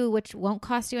can do, which won't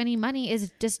cost you any money,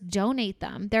 is just donate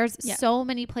them. There's Yeah. so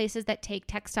many places that take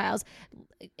textiles,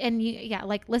 and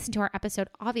listen to our episode,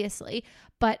 obviously.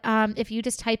 But if you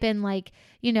just type in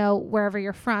wherever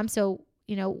you're from, so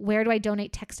where do I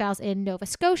donate textiles in Nova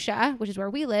Scotia, which is where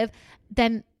we live,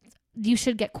 then you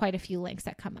should get quite a few links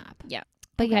that come up. Yeah.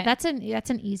 But Okay. yeah, that's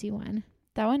an easy one.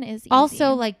 That one is easy.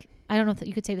 Also, I don't know if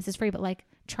you could say this is free, but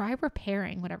try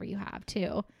repairing whatever you have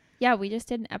too. yeah, we just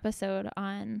did an episode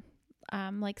on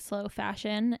slow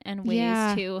fashion and ways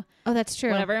Yeah. to Oh, that's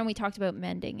true. whatever, and we talked about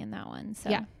mending in that one. So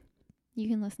Yeah. you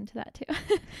can listen to that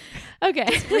too. Okay.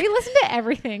 Re-listen to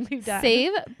everything we've done.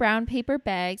 Save brown paper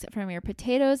bags from your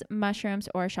potatoes, mushrooms,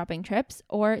 or shopping trips,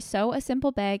 or sew a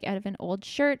simple bag out of an old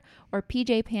shirt or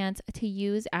PJ pants to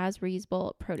use as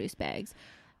reusable produce bags.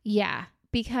 Yeah.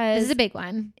 Because This is a big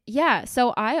one. yeah,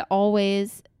 so I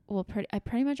always I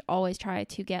pretty much always try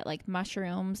to get like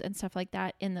mushrooms and stuff like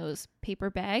that in those paper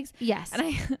bags. Yes.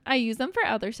 And I use them for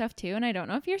other stuff too. And I don't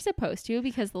know if you're supposed to,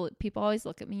 because people always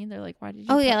look at me and they're like, why did you?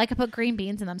 Oh yeah. Like I put green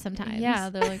beans in them sometimes. Yeah.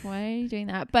 They're like, why are you doing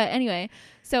that? But anyway,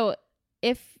 so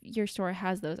if your store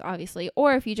has those, obviously,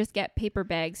 or if you just get paper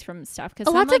bags from stuff,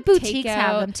 because lots of boutiques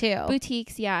have them too.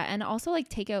 Boutiques. Yeah. And also like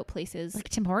takeout places. Like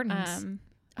Tim Hortons.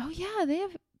 Oh yeah. They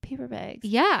have paper bags.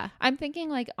 Yeah. I'm thinking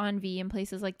like on V and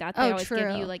places like that, they always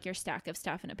give you like your stack of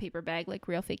stuff in a paper bag, like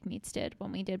Real Fake Meats did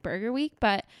when we did Burger Week.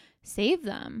 But save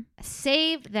them.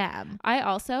 I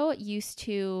also used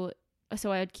to,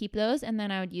 so I would keep those and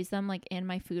then I would use them like in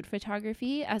my food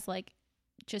photography as like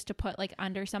just to put like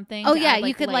under something. Oh yeah, add, like,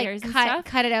 you could like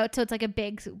cut it out so it's like a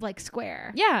big like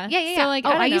square. Yeah. So like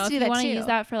I used to do if that you want to too. use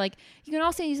that for like, you can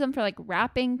also use them for like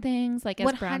wrapping things, like as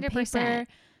 100%. Brown paper.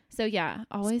 So yeah,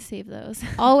 always save those.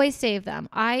 Always save them.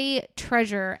 I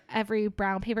treasure every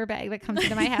brown paper bag that comes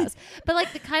into my house. But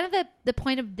like the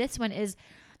point of this one is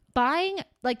buying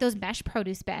like those mesh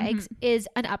produce bags is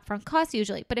an upfront cost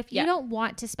usually. But if you don't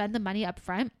want to spend the money up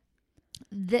front,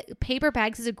 the paper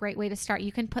bags is a great way to start.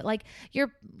 You can put like go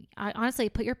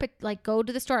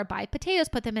to the store, buy potatoes,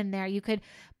 put them in there. You could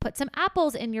put some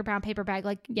apples in your brown paper bag.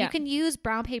 Like you can use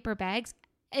brown paper bags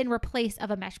in replace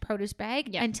of a mesh produce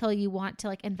bag until you want to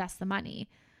like invest the money.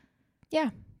 Yeah,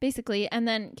 basically. And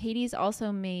then Katie's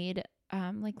also made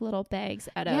like little bags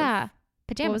out of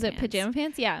pajama pants. Pajama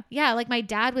pants? Yeah. Yeah, like my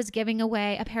dad was giving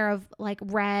away a pair of like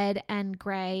red and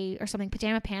gray or something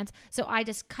pajama pants. So I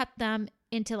just cut them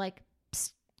into like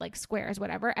squares,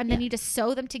 whatever. And then you just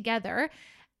sew them together,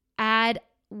 add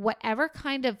whatever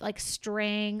kind of like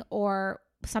string or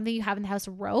something you have in the house,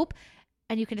 rope,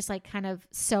 and you can just like kind of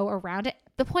sew around it.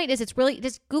 The point is, it's really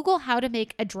just Google how to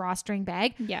make a drawstring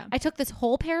bag. Yeah. I took this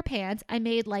whole pair of pants. I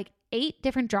made like 8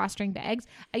 different drawstring bags.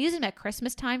 I use them at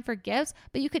Christmas time for gifts,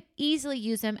 but you could easily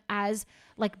use them as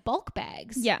like bulk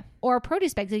bags. Yeah. Or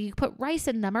produce bags. Like you could put rice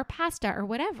in them or pasta or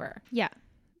whatever. Yeah.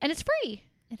 And it's free.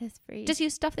 It is free. Just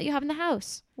use stuff that you have in the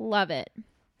house. Love it.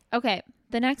 Okay.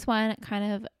 The next one,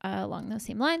 kind of along those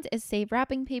same lines, is save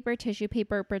wrapping paper, tissue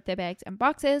paper, birthday bags, and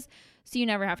boxes so you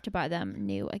never have to buy them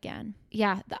new again.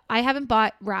 Yeah. I haven't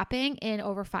bought wrapping in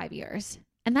over 5 years.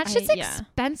 And that's just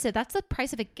expensive. That's the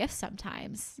price of a gift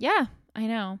sometimes. Yeah, I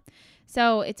know.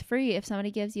 So it's free if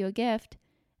somebody gives you a gift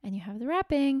and you have the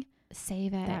wrapping.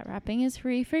 Save it. That wrapping is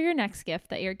free for your next gift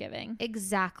that you're giving.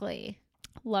 Exactly.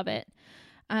 Love it.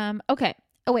 Okay.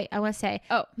 Oh, wait, I want to say,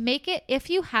 make it, if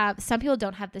you have, some people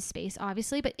don't have the space,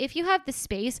 obviously, but if you have the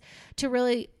space to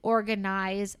really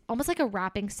organize almost like a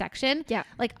wrapping section,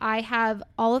 like I have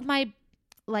all of my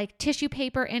like tissue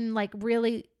paper in like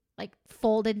really like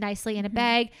folded nicely in a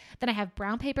bag. Then I have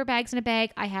brown paper bags in a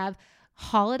bag. I have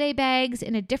holiday bags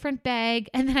in a different bag.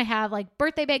 And then I have like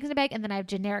birthday bags in a bag. And then I have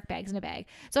generic bags in a bag.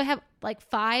 So I have like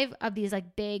 5 of these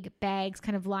like big bags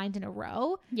kind of lined in a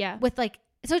row. Yeah. With like,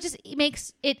 so it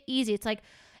makes it easy. It's like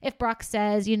if Brock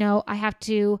says, I have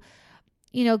to,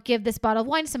 give this bottle of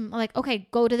wine some, like, okay,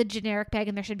 go to the generic bag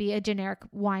and there should be a generic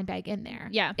wine bag in there.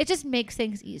 Yeah. It just makes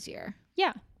things easier.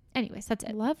 Yeah. Anyways, that's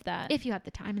it. Love that. If you have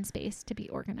the time and space to be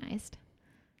organized.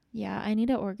 Yeah, I need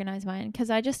to organize mine because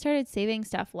I just started saving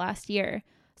stuff last year.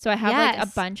 So I have like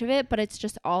a bunch of it, but it's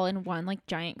just all in one like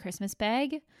giant Christmas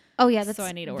bag. Oh yeah, that's so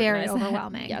I need to very organize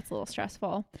overwhelming. Yeah, it's a little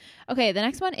stressful. Okay, the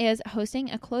next one is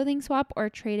hosting a clothing swap or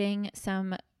trading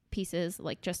some pieces,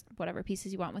 like just whatever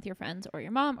pieces you want with your friends or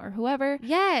your mom or whoever.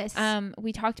 Yes.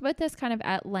 We talked about this kind of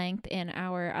at length in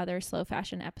our other slow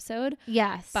fashion episode.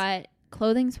 Yes. But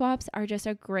clothing swaps are just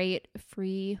a great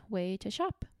free way to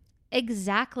shop.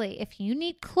 Exactly. If you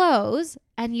need clothes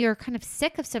and you're kind of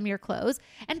sick of some of your clothes,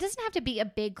 and it doesn't have to be a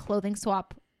big clothing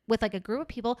swap with like a group of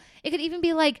people. It could even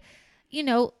be like,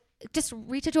 just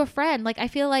reach out to a friend. Like I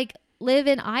feel like Liv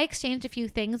and I exchanged a few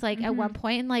things like at one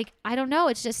point, and like, I don't know,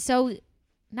 it's just so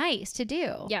nice to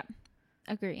do. Yeah.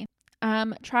 Agree.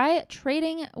 Try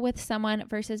trading with someone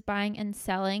versus buying and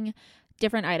selling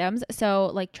different items.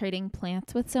 So like trading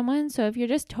plants with someone. So if you're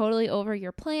just totally over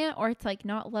your plant or it's like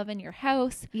not loving your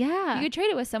house, you could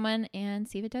trade it with someone and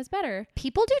see if it does better.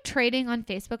 People do trading on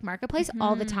Facebook Marketplace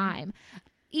all the time.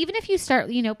 Even if you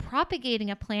start, propagating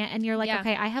a plant and you're like,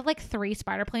 okay, I have like 3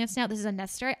 spider plants now. This is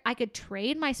unnecessary. I could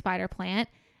trade my spider plant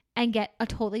and get a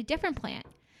totally different plant.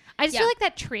 I just feel like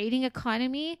that trading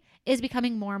economy is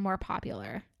becoming more and more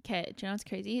popular. Okay. Do you know what's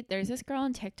crazy? There's this girl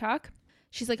on TikTok.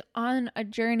 She's like on a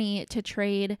journey to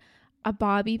trade a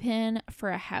bobby pin for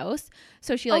a house.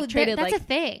 So she traded that's a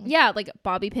thing. Yeah, like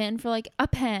bobby pin for like a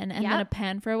pen and then a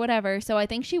pen for whatever. So I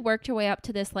think she worked her way up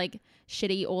to this like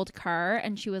shitty old car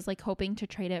and she was like hoping to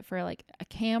trade it for like a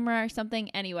camera or something.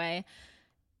 Anyway,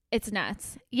 It's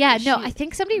nuts. Yeah, no, I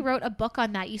think somebody wrote a book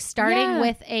on that. You starting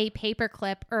with a paper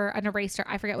clip or an eraser,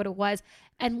 I forget what it was,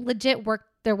 and legit worked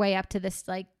their way up to this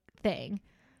like thing.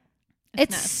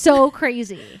 It's so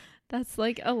crazy. That's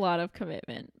like a lot of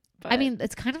commitment. But I mean,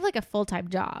 it's kind of like a full-time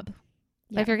job.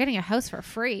 If you're getting a house for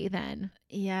free, then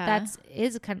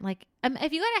is kind of like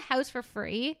if you got a house for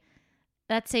free,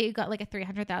 let's say you got like a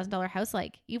 $300,000 house,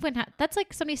 like you wouldn't have, that's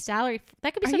like somebody's salary.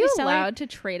 That could be somebody's salary. Are you allowed to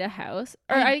trade a house?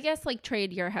 Or I guess like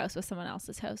trade your house with someone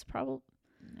else's house, probably.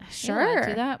 Sure.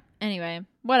 Do that. Anyway,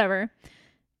 whatever.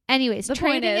 Anyways, the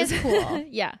trading is cool.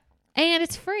 Yeah. And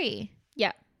it's free.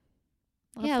 Yeah.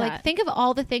 Love that. Like think of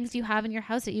all the things you have in your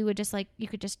house that you would just like, you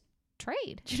could just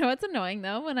trade. Do you know what's annoying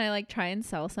though? When I like try and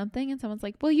sell something and someone's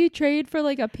like, will you trade for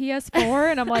like a PS4?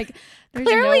 And I'm like, there's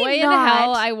Clearly no way not. in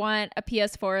hell I want a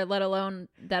PS4, let alone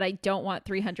that I don't want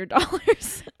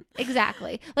 $300.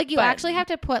 Exactly. Like you actually have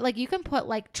to put like, you can put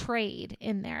like trade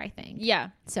in there, I think. Yeah.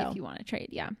 So if you want to trade.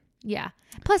 Yeah. Yeah.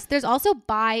 Plus there's also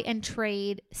buy and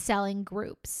trade selling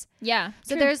groups. Yeah.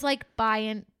 So there's like buy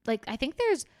and like, I think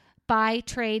there's buy,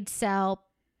 trade, sell,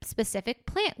 specific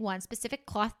plant ones, specific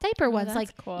cloth diaper ones.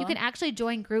 Like cool. you can actually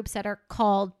join groups that are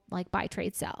called like buy,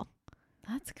 trade, sell.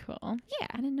 That's cool. Yeah.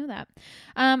 I didn't know that.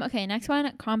 Okay. Next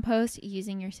one, compost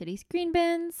using your city's green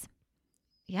bins.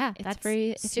 Yeah. It's that's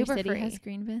free. If super your city free. has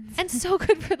green bins. And so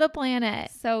good for the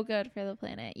planet. So good for the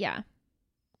planet. Yeah.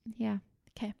 Yeah.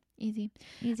 Okay. Easy.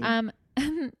 Easy.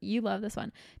 You love this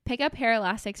one. Pick up hair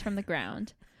elastics from the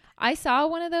ground. I saw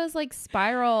one of those like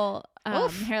spiral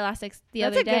hair elastics the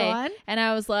other day. That's a good one. And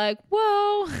I was like,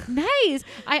 whoa. Nice.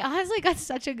 I honestly got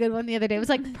such a good one the other day. It was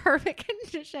like perfect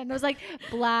condition. It was like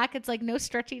black. It's like no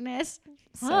stretchiness.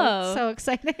 So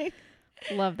exciting.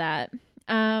 Love that.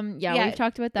 We've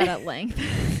talked about that at length.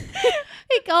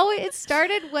 It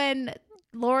started when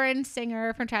Lauren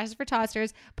Singer from Trashes for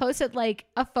Toasters posted like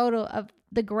a photo of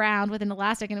the ground with an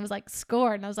elastic and it was like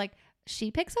scored. And I was like,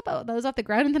 she picks up those off the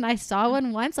ground. And then I saw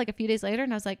one once, like a few days later,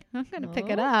 and I was like, I'm going to pick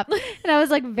it up. And I was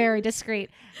like very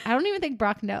discreet. I don't even think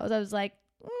Brock knows. I was like,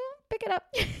 pick it up.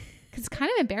 Because it's kind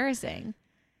of embarrassing.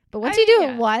 But once you do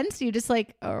it once, you just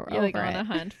like, you're like on a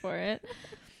hunt for it.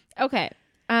 Okay.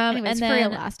 Anyways, and then free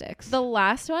elastics. The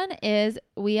last one is,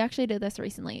 we actually did this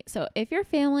recently. So if your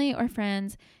family or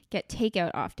friends get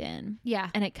takeout often. Yeah.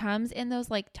 And it comes in those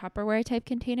like Tupperware type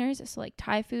containers. So like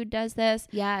Thai food does this.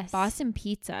 Yes. Boston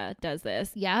Pizza does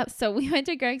this. Yep. So we went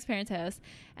to Greg's parents' house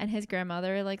and his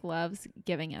grandmother like loves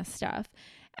giving us stuff.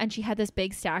 And she had this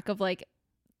big stack of like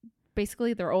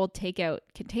basically their old takeout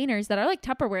containers that are like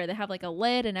Tupperware. They have like a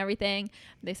lid and everything.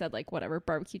 They said like whatever,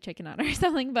 barbecue chicken on it or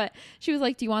something. But she was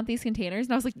like, do you want these containers?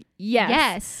 And I was like, yes.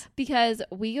 Yes. Because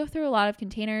we go through a lot of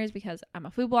containers because I'm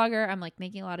a food blogger. I'm like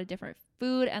making a lot of different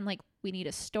food and like we need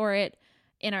to store it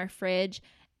in our fridge.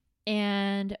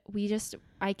 And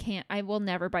I will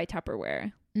never buy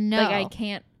Tupperware. No. Like I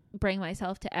can't bring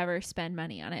myself to ever spend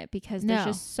money on it because there's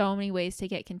just so many ways to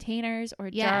get containers or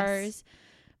jars.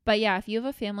 But yeah, if you have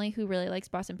a family who really likes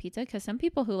Boston Pizza, because some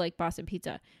people who like Boston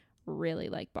Pizza really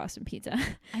like Boston Pizza.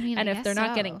 I mean, and if they're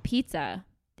not getting pizza,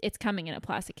 it's coming in a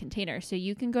plastic container. So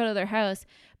you can go to their house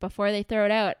before they throw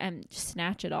it out and just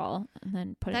snatch it all and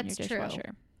then put it in your dishwasher.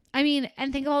 True. I mean,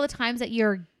 and think of all the times that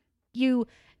you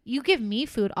give me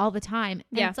food all the time.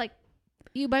 And it's like,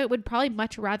 you would probably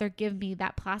much rather give me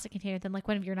that plastic container than like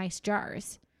one of your nice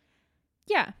jars.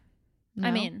 Yeah. No?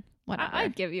 I mean, whatever.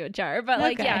 I'd give you a jar, but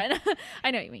like, yeah,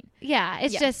 I know what you mean. Yeah.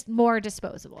 It's just more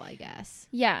disposable, I guess.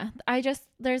 Yeah.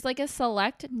 There's like a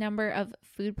select number of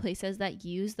food places that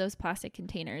use those plastic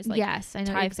containers. Like yes. I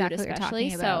know Thai exactly food especially.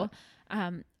 What you're talking about.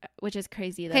 So, which is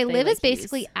crazy. Okay, Liv is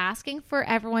basically asking for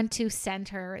everyone to send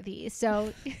her these.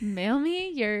 So mail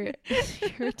me your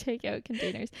takeout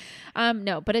containers.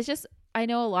 No, but it's just, I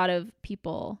know a lot of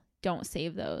people don't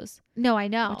save those. No, I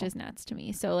know. Which is nuts to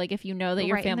me. So like if you know that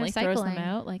your family throws them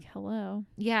out, like hello.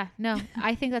 Yeah, no,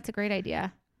 I think that's a great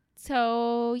idea.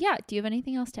 So yeah, do you have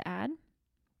anything else to add?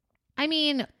 I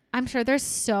mean, I'm sure there's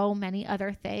so many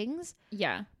other things.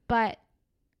 Yeah. But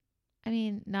I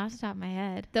mean, not off the top of my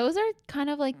head. Those are kind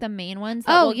of like the main ones.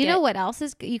 That know what else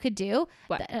you could do?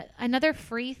 What? Another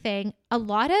free thing. A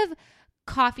lot of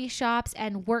coffee shops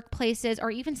and workplaces, or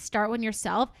even start one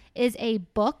yourself, is a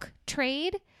book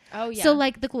trade. Oh yeah. So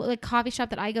like the coffee shop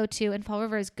that I go to in Fall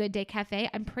River is Good Day Cafe.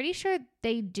 I'm pretty sure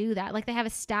they do that. Like they have a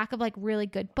stack of like really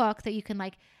good books that you can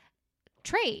like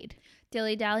trade.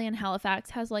 Dilly Dally in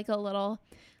Halifax has like a little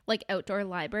like outdoor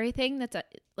library thing that's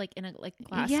like in a like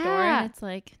glass door, and it's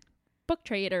like book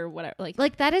trade or whatever.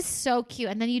 Like that is so cute.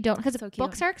 And then you don't, because so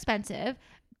books are expensive.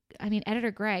 I mean,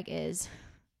 Editor Greg is.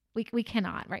 We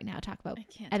cannot right now talk about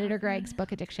Editor Greg's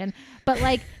book addiction. But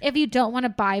like if you don't want to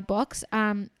buy books,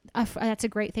 that's a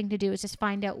great thing to do, is just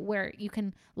find out where you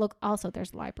can look. Also,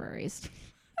 there's libraries.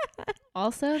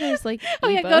 Also, there's like Oh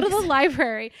yeah, go to the ebooks.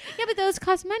 library. Yeah, but those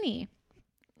cost money.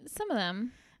 Some of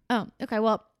them. Oh, okay.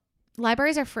 Well,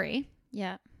 libraries are free.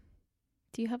 Yeah.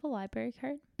 Do you have a library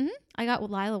card? I got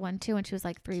Lila one too when she was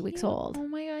like 3 weeks Cute. old. Oh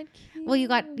my god. Well, you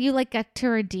cute. like get to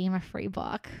redeem a free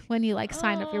book when you like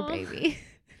sign up your Oh. baby.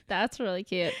 That's really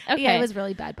cute. Okay. Yeah, it was a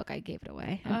really bad book. I gave it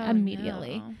away Oh,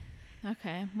 immediately. no.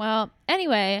 Okay. Well,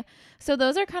 anyway, so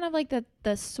those are kind of like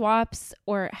the swaps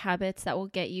or habits that will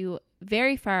get you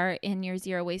very far in your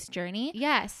zero waste journey.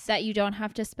 Yes. That you don't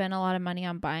have to spend a lot of money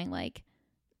on buying, like,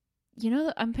 you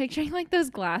know, I'm picturing like those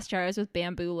glass jars with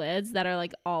bamboo lids that are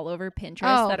like all over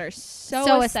Pinterest that are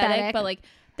so aesthetic, but like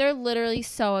they're literally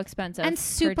so expensive and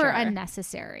super per jar.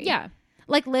 unnecessary. Yeah.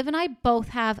 Like Liv and I both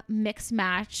have mix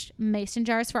match mason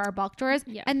jars for our bulk drawers,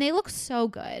 Yeah. and they look so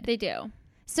good. They do.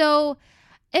 So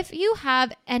if you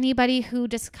have anybody who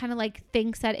just kind of like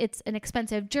thinks that it's an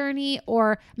expensive journey,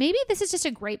 or maybe this is just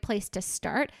a great place to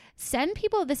start, send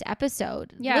people this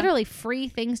episode. Yeah. Literally free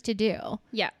things to do.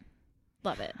 Yeah.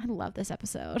 Love it. I love this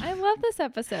episode. I love this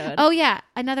episode. Oh yeah,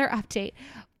 another update.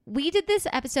 We did this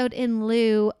episode in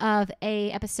lieu of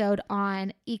a episode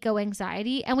on eco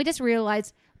anxiety, and we just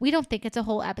realized we don't think it's a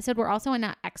whole episode. We're also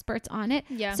not experts on it.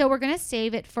 Yeah. So we're going to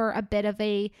save it for a bit of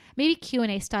a maybe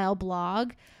Q&A style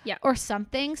blog or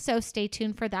something. So stay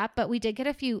tuned for that. But we did get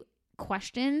a few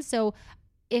questions. So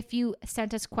if you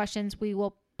sent us questions, we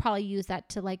will probably use that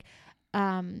to like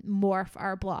morph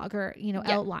our blog or, you know,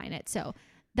 outline it. So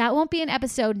that won't be an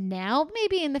episode now,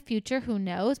 maybe in the future, who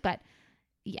knows? But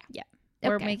yeah.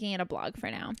 We're Okay. making it a blog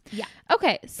for now. Yeah.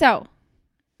 Okay, so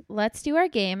let's do our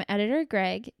game. Editor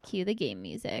Greg, cue the game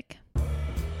music.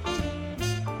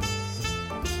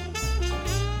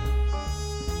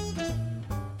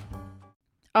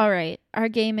 All right, our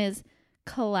game is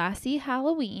Classy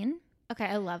Halloween. Okay,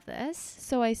 I love this.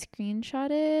 So I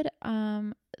screenshotted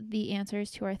the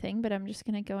answers to our thing, but I'm just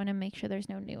going to go in and make sure there's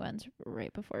no new ones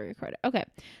right before we record it. Okay,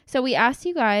 so we asked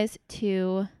you guys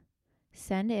to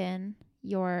send in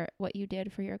what you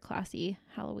did for your classy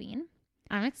Halloween.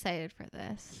 I'm excited for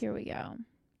this. Here we go.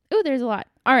 Oh, there's a lot.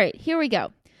 All right, here we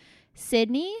go.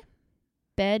 Sydney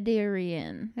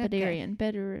Bedarian,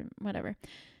 whatever.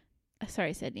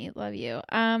 Sorry, Sydney. Love you.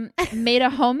 Made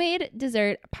a homemade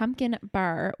dessert pumpkin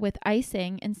bar with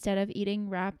icing instead of eating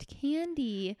wrapped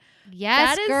candy.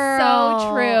 Yes, That is girl.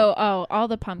 so true. Oh, all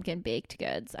the pumpkin baked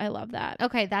goods. I love that.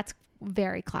 Okay, that's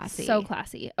very classy. So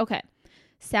classy. Okay.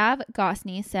 Sav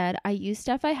Gosney said, I use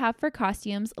stuff I have for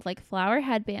costumes like flower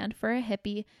headband for a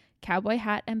hippie, cowboy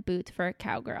hat, and boots for a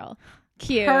cowgirl.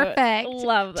 Cute. Perfect.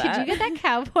 Love that. Did you get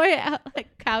that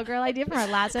cowgirl idea from our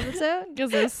last episode?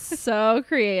 Because it's so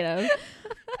creative.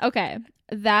 Okay.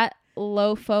 That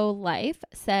Lofo Life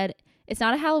said, it's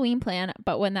not a Halloween plan,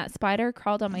 but when that spider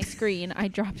crawled on my screen, I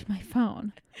dropped my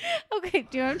phone. Okay,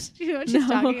 do you know what she's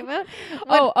talking about?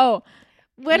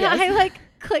 When yes. I like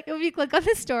click, if you click on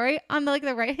the story on the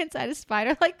the right hand side, a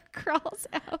spider like crawls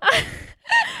out.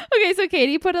 Okay, so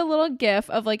Katie put a little gif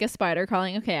of like a spider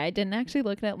crawling. Okay, I didn't actually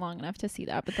look at it long enough to see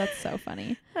that, but that's so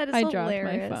funny. That is I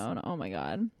hilarious. dropped my phone. Oh my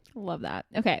god. Love that.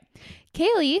 Okay.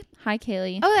 Kaylee. Hi,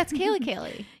 Kaylee. Oh, that's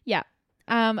Kaylee. Yeah.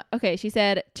 Okay, she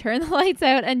said, turn the lights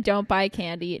out and don't buy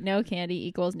candy. No candy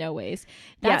equals no waste.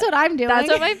 That's Yeah, what I'm doing. That's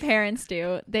what my parents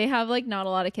do. They have like not a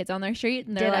lot of kids on their street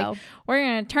and they're Ditto. like, we're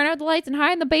going to turn out the lights and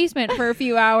hide in the basement for a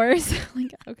few hours.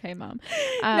 Like, okay, mom.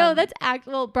 No, that's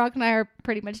actual. Brock and I are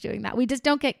pretty much doing that. We just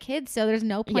don't get kids, so there's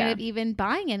no point Yeah. of even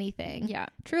buying anything. Yeah,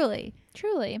 Truly.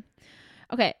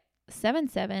 Okay.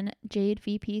 77 Jade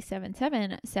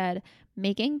VP77 said,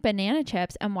 making banana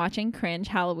chips and watching cringe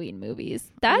Halloween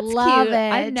movies. That's Love cute.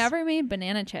 it. I've never made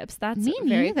banana chips. That's Me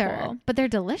very neither. cool. But they're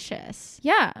delicious.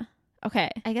 Yeah. Okay.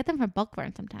 I get them from Bulk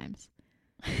Barn sometimes.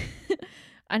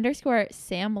 _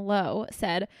 Sam Lowe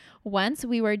said, once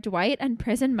we were Dwight and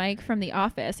Prison Mike from The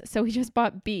Office, so we just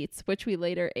bought beets, which we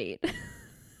later ate.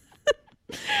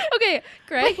 Okay,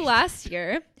 Greg, last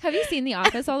year, have you seen The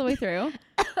Office all the way through?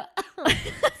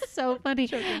 So funny.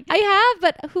 I have,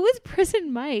 but who is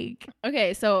Prison Mike?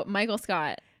 Okay, so Michael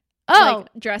Scott Oh,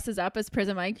 dresses up as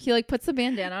Prison Mike. He like puts the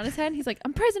bandana on his head and he's like,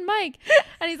 I'm Prison Mike.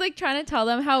 And he's like trying to tell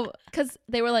them how, because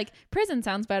they were like, prison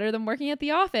sounds better than working at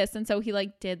the office. And so he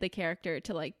like did the character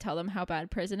to like tell them how bad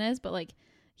prison is, but like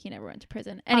he never went to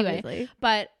prison. Anyway, obviously.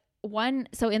 but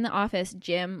so in the office,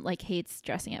 Jim like hates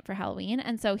dressing up for Halloween.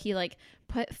 And so he like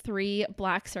put 3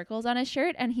 black circles on his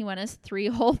shirt and he went as 3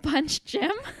 hole punch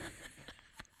Jim.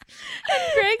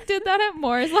 Greg did that at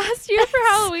Moore's last year for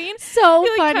Halloween. So He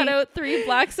like funny. cut out 3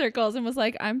 black circles and was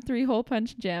like, I'm 3 hole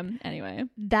punch Jim. Anyway,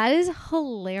 That is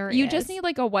hilarious. you just need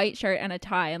like a white shirt and a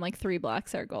tie and like 3 black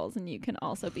circles, and you can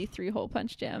also be 3 hole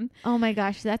punch Jim. Oh my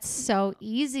gosh, that's so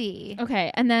easy.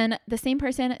 Okay, and then the same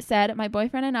person said, my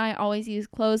boyfriend and I always use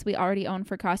clothes we already own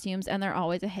for costumes, and they're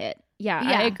always a hit. Yeah.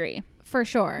 I agree. For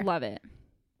sure. Love it.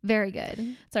 Very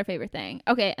good. It's our favorite thing.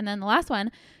 Okay, and then the last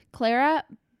one, Clara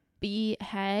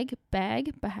Behag,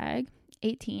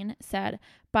 18, said,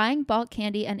 buying bulk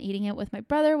candy and eating it with my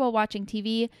brother while watching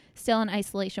TV, still in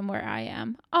isolation where I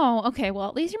am. Oh, okay, well,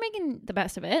 at least you're making the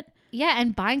best of it. Yeah,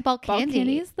 and buying bulk candy. Bulk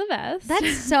candy is the best.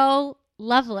 That's so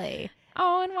lovely.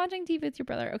 Oh, and watching TV with your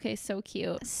brother. Okay, so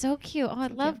cute. So cute. Oh, I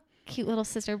So love cute little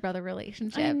sister-brother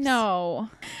relationships. I know.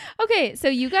 Okay, so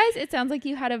you guys, it sounds like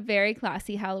you had a very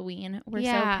classy Halloween. We're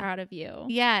so proud of you.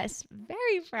 Yes,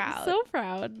 very proud. So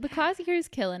proud. The classy crew's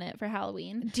killing it for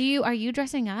Halloween. Are you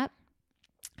dressing up?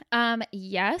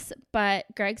 Yes, but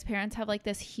Greg's parents have like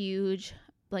this huge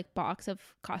like box of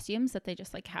costumes that they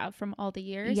just like have from all the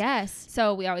years. Yes.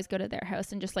 So we always go to their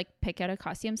house and just like pick out a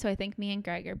costume. So I think me and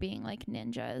Greg are being like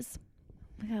ninjas.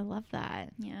 I love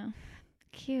that. Yeah.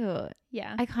 Cute.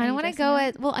 Yeah. I kind of want to go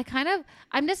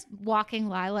I'm just walking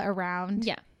Lila around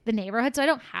the neighborhood, so I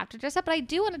don't have to dress up, but I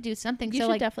do want to do something. You so should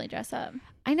like definitely dress up.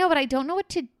 I know, but I don't know what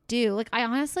to do. Like I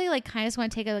honestly like kind of just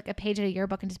want to take a page out of your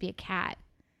book and just be a cat.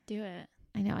 Do it.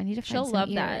 I know. I need to find She'll some love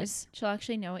ears. that. She'll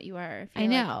actually know what you are. If I you're,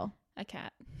 know. Like, a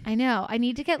cat. I know. I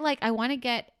need to get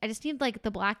I just need like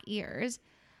the black ears.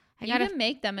 You can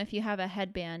make them if you have a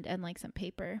headband and like some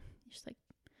paper. You just like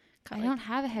I don't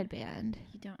have a headband.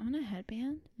 You don't own a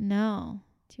headband? No.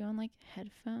 Do you own like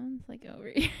headphones like over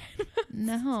your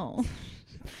No.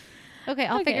 Okay,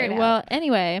 I'll figure it out. Well,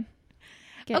 anyway.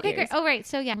 Okay, great. Oh, right.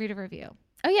 So yeah, read a review.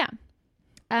 Oh yeah.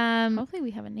 Hopefully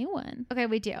we have a new one. Okay,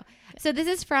 we do. So this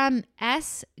is from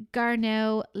S.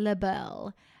 Garneau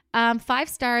Lebel. 5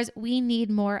 stars. We need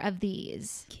more of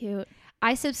these. Cute.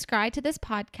 I subscribed to this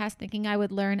podcast thinking I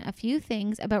would learn a few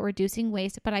things about reducing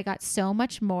waste, but I got so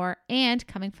much more, and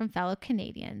coming from fellow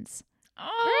Canadians.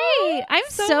 Oh, great. I'm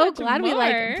so glad we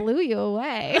like blew you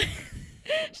away.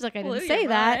 She's like, I didn't say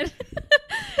that.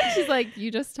 She's like,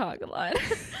 you just talk a lot.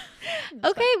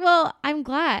 Okay, well, I'm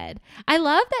glad. I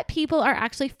love that people are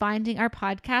actually finding our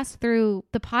podcast through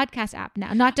the podcast app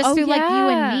now, not just through like you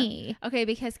and me. Okay,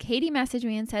 because Katie messaged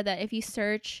me and said that if you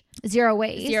search Zero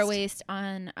Waste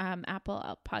on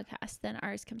Apple Podcasts, then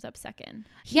ours comes up second.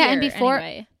 Yeah, and Here, before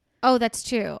anyway. Oh, that's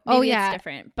true. Maybe yeah, it's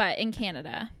different, but in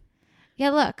Canada.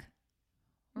 Yeah, look.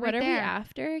 What are we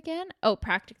after again? Oh,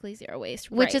 practically zero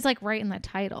waste, which is like right in the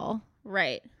title.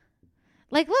 Right.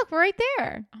 Like, look, we're right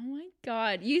there. Oh my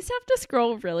God. You used to have to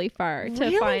scroll really far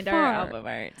to find our album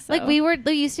art. So. Like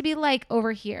they used to be like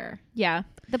over here. Yeah.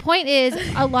 The point is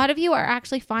a lot of you are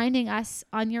actually finding us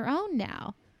on your own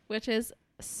now. Which is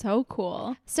so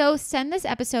cool. So send this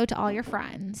episode to all your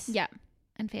friends. Yeah.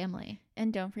 And family.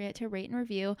 And don't forget to rate and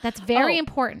review. That's very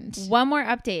important. One more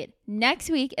update. Next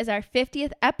week is our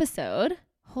 50th episode.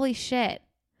 Holy shit.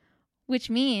 Which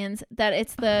means that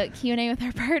it's the Q&A with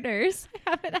our partners. I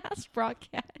haven't asked Brock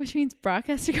yet. Which means Brock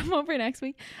has to come over next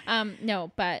week.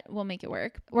 No, but we'll make it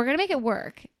work. We're going to make it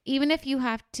work. Even if you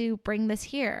have to bring this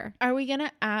here. Are we going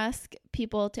to ask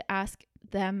people to ask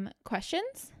them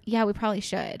questions? Yeah, we probably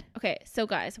should. Okay, so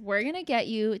guys, we're going to get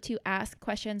you to ask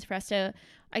questions for us to,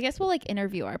 I guess we'll like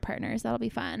interview our partners. That'll be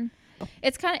fun.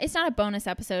 It's not a bonus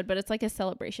episode, but it's like a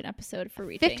celebration episode for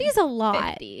reaching 50 is a lot.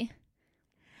 50.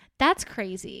 That's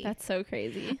crazy. That's so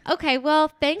crazy. Okay,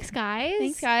 well, thanks, guys.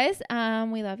 Thanks, guys.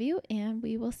 We love you, and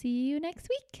we will see you next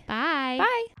week. Bye.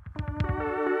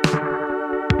 Bye.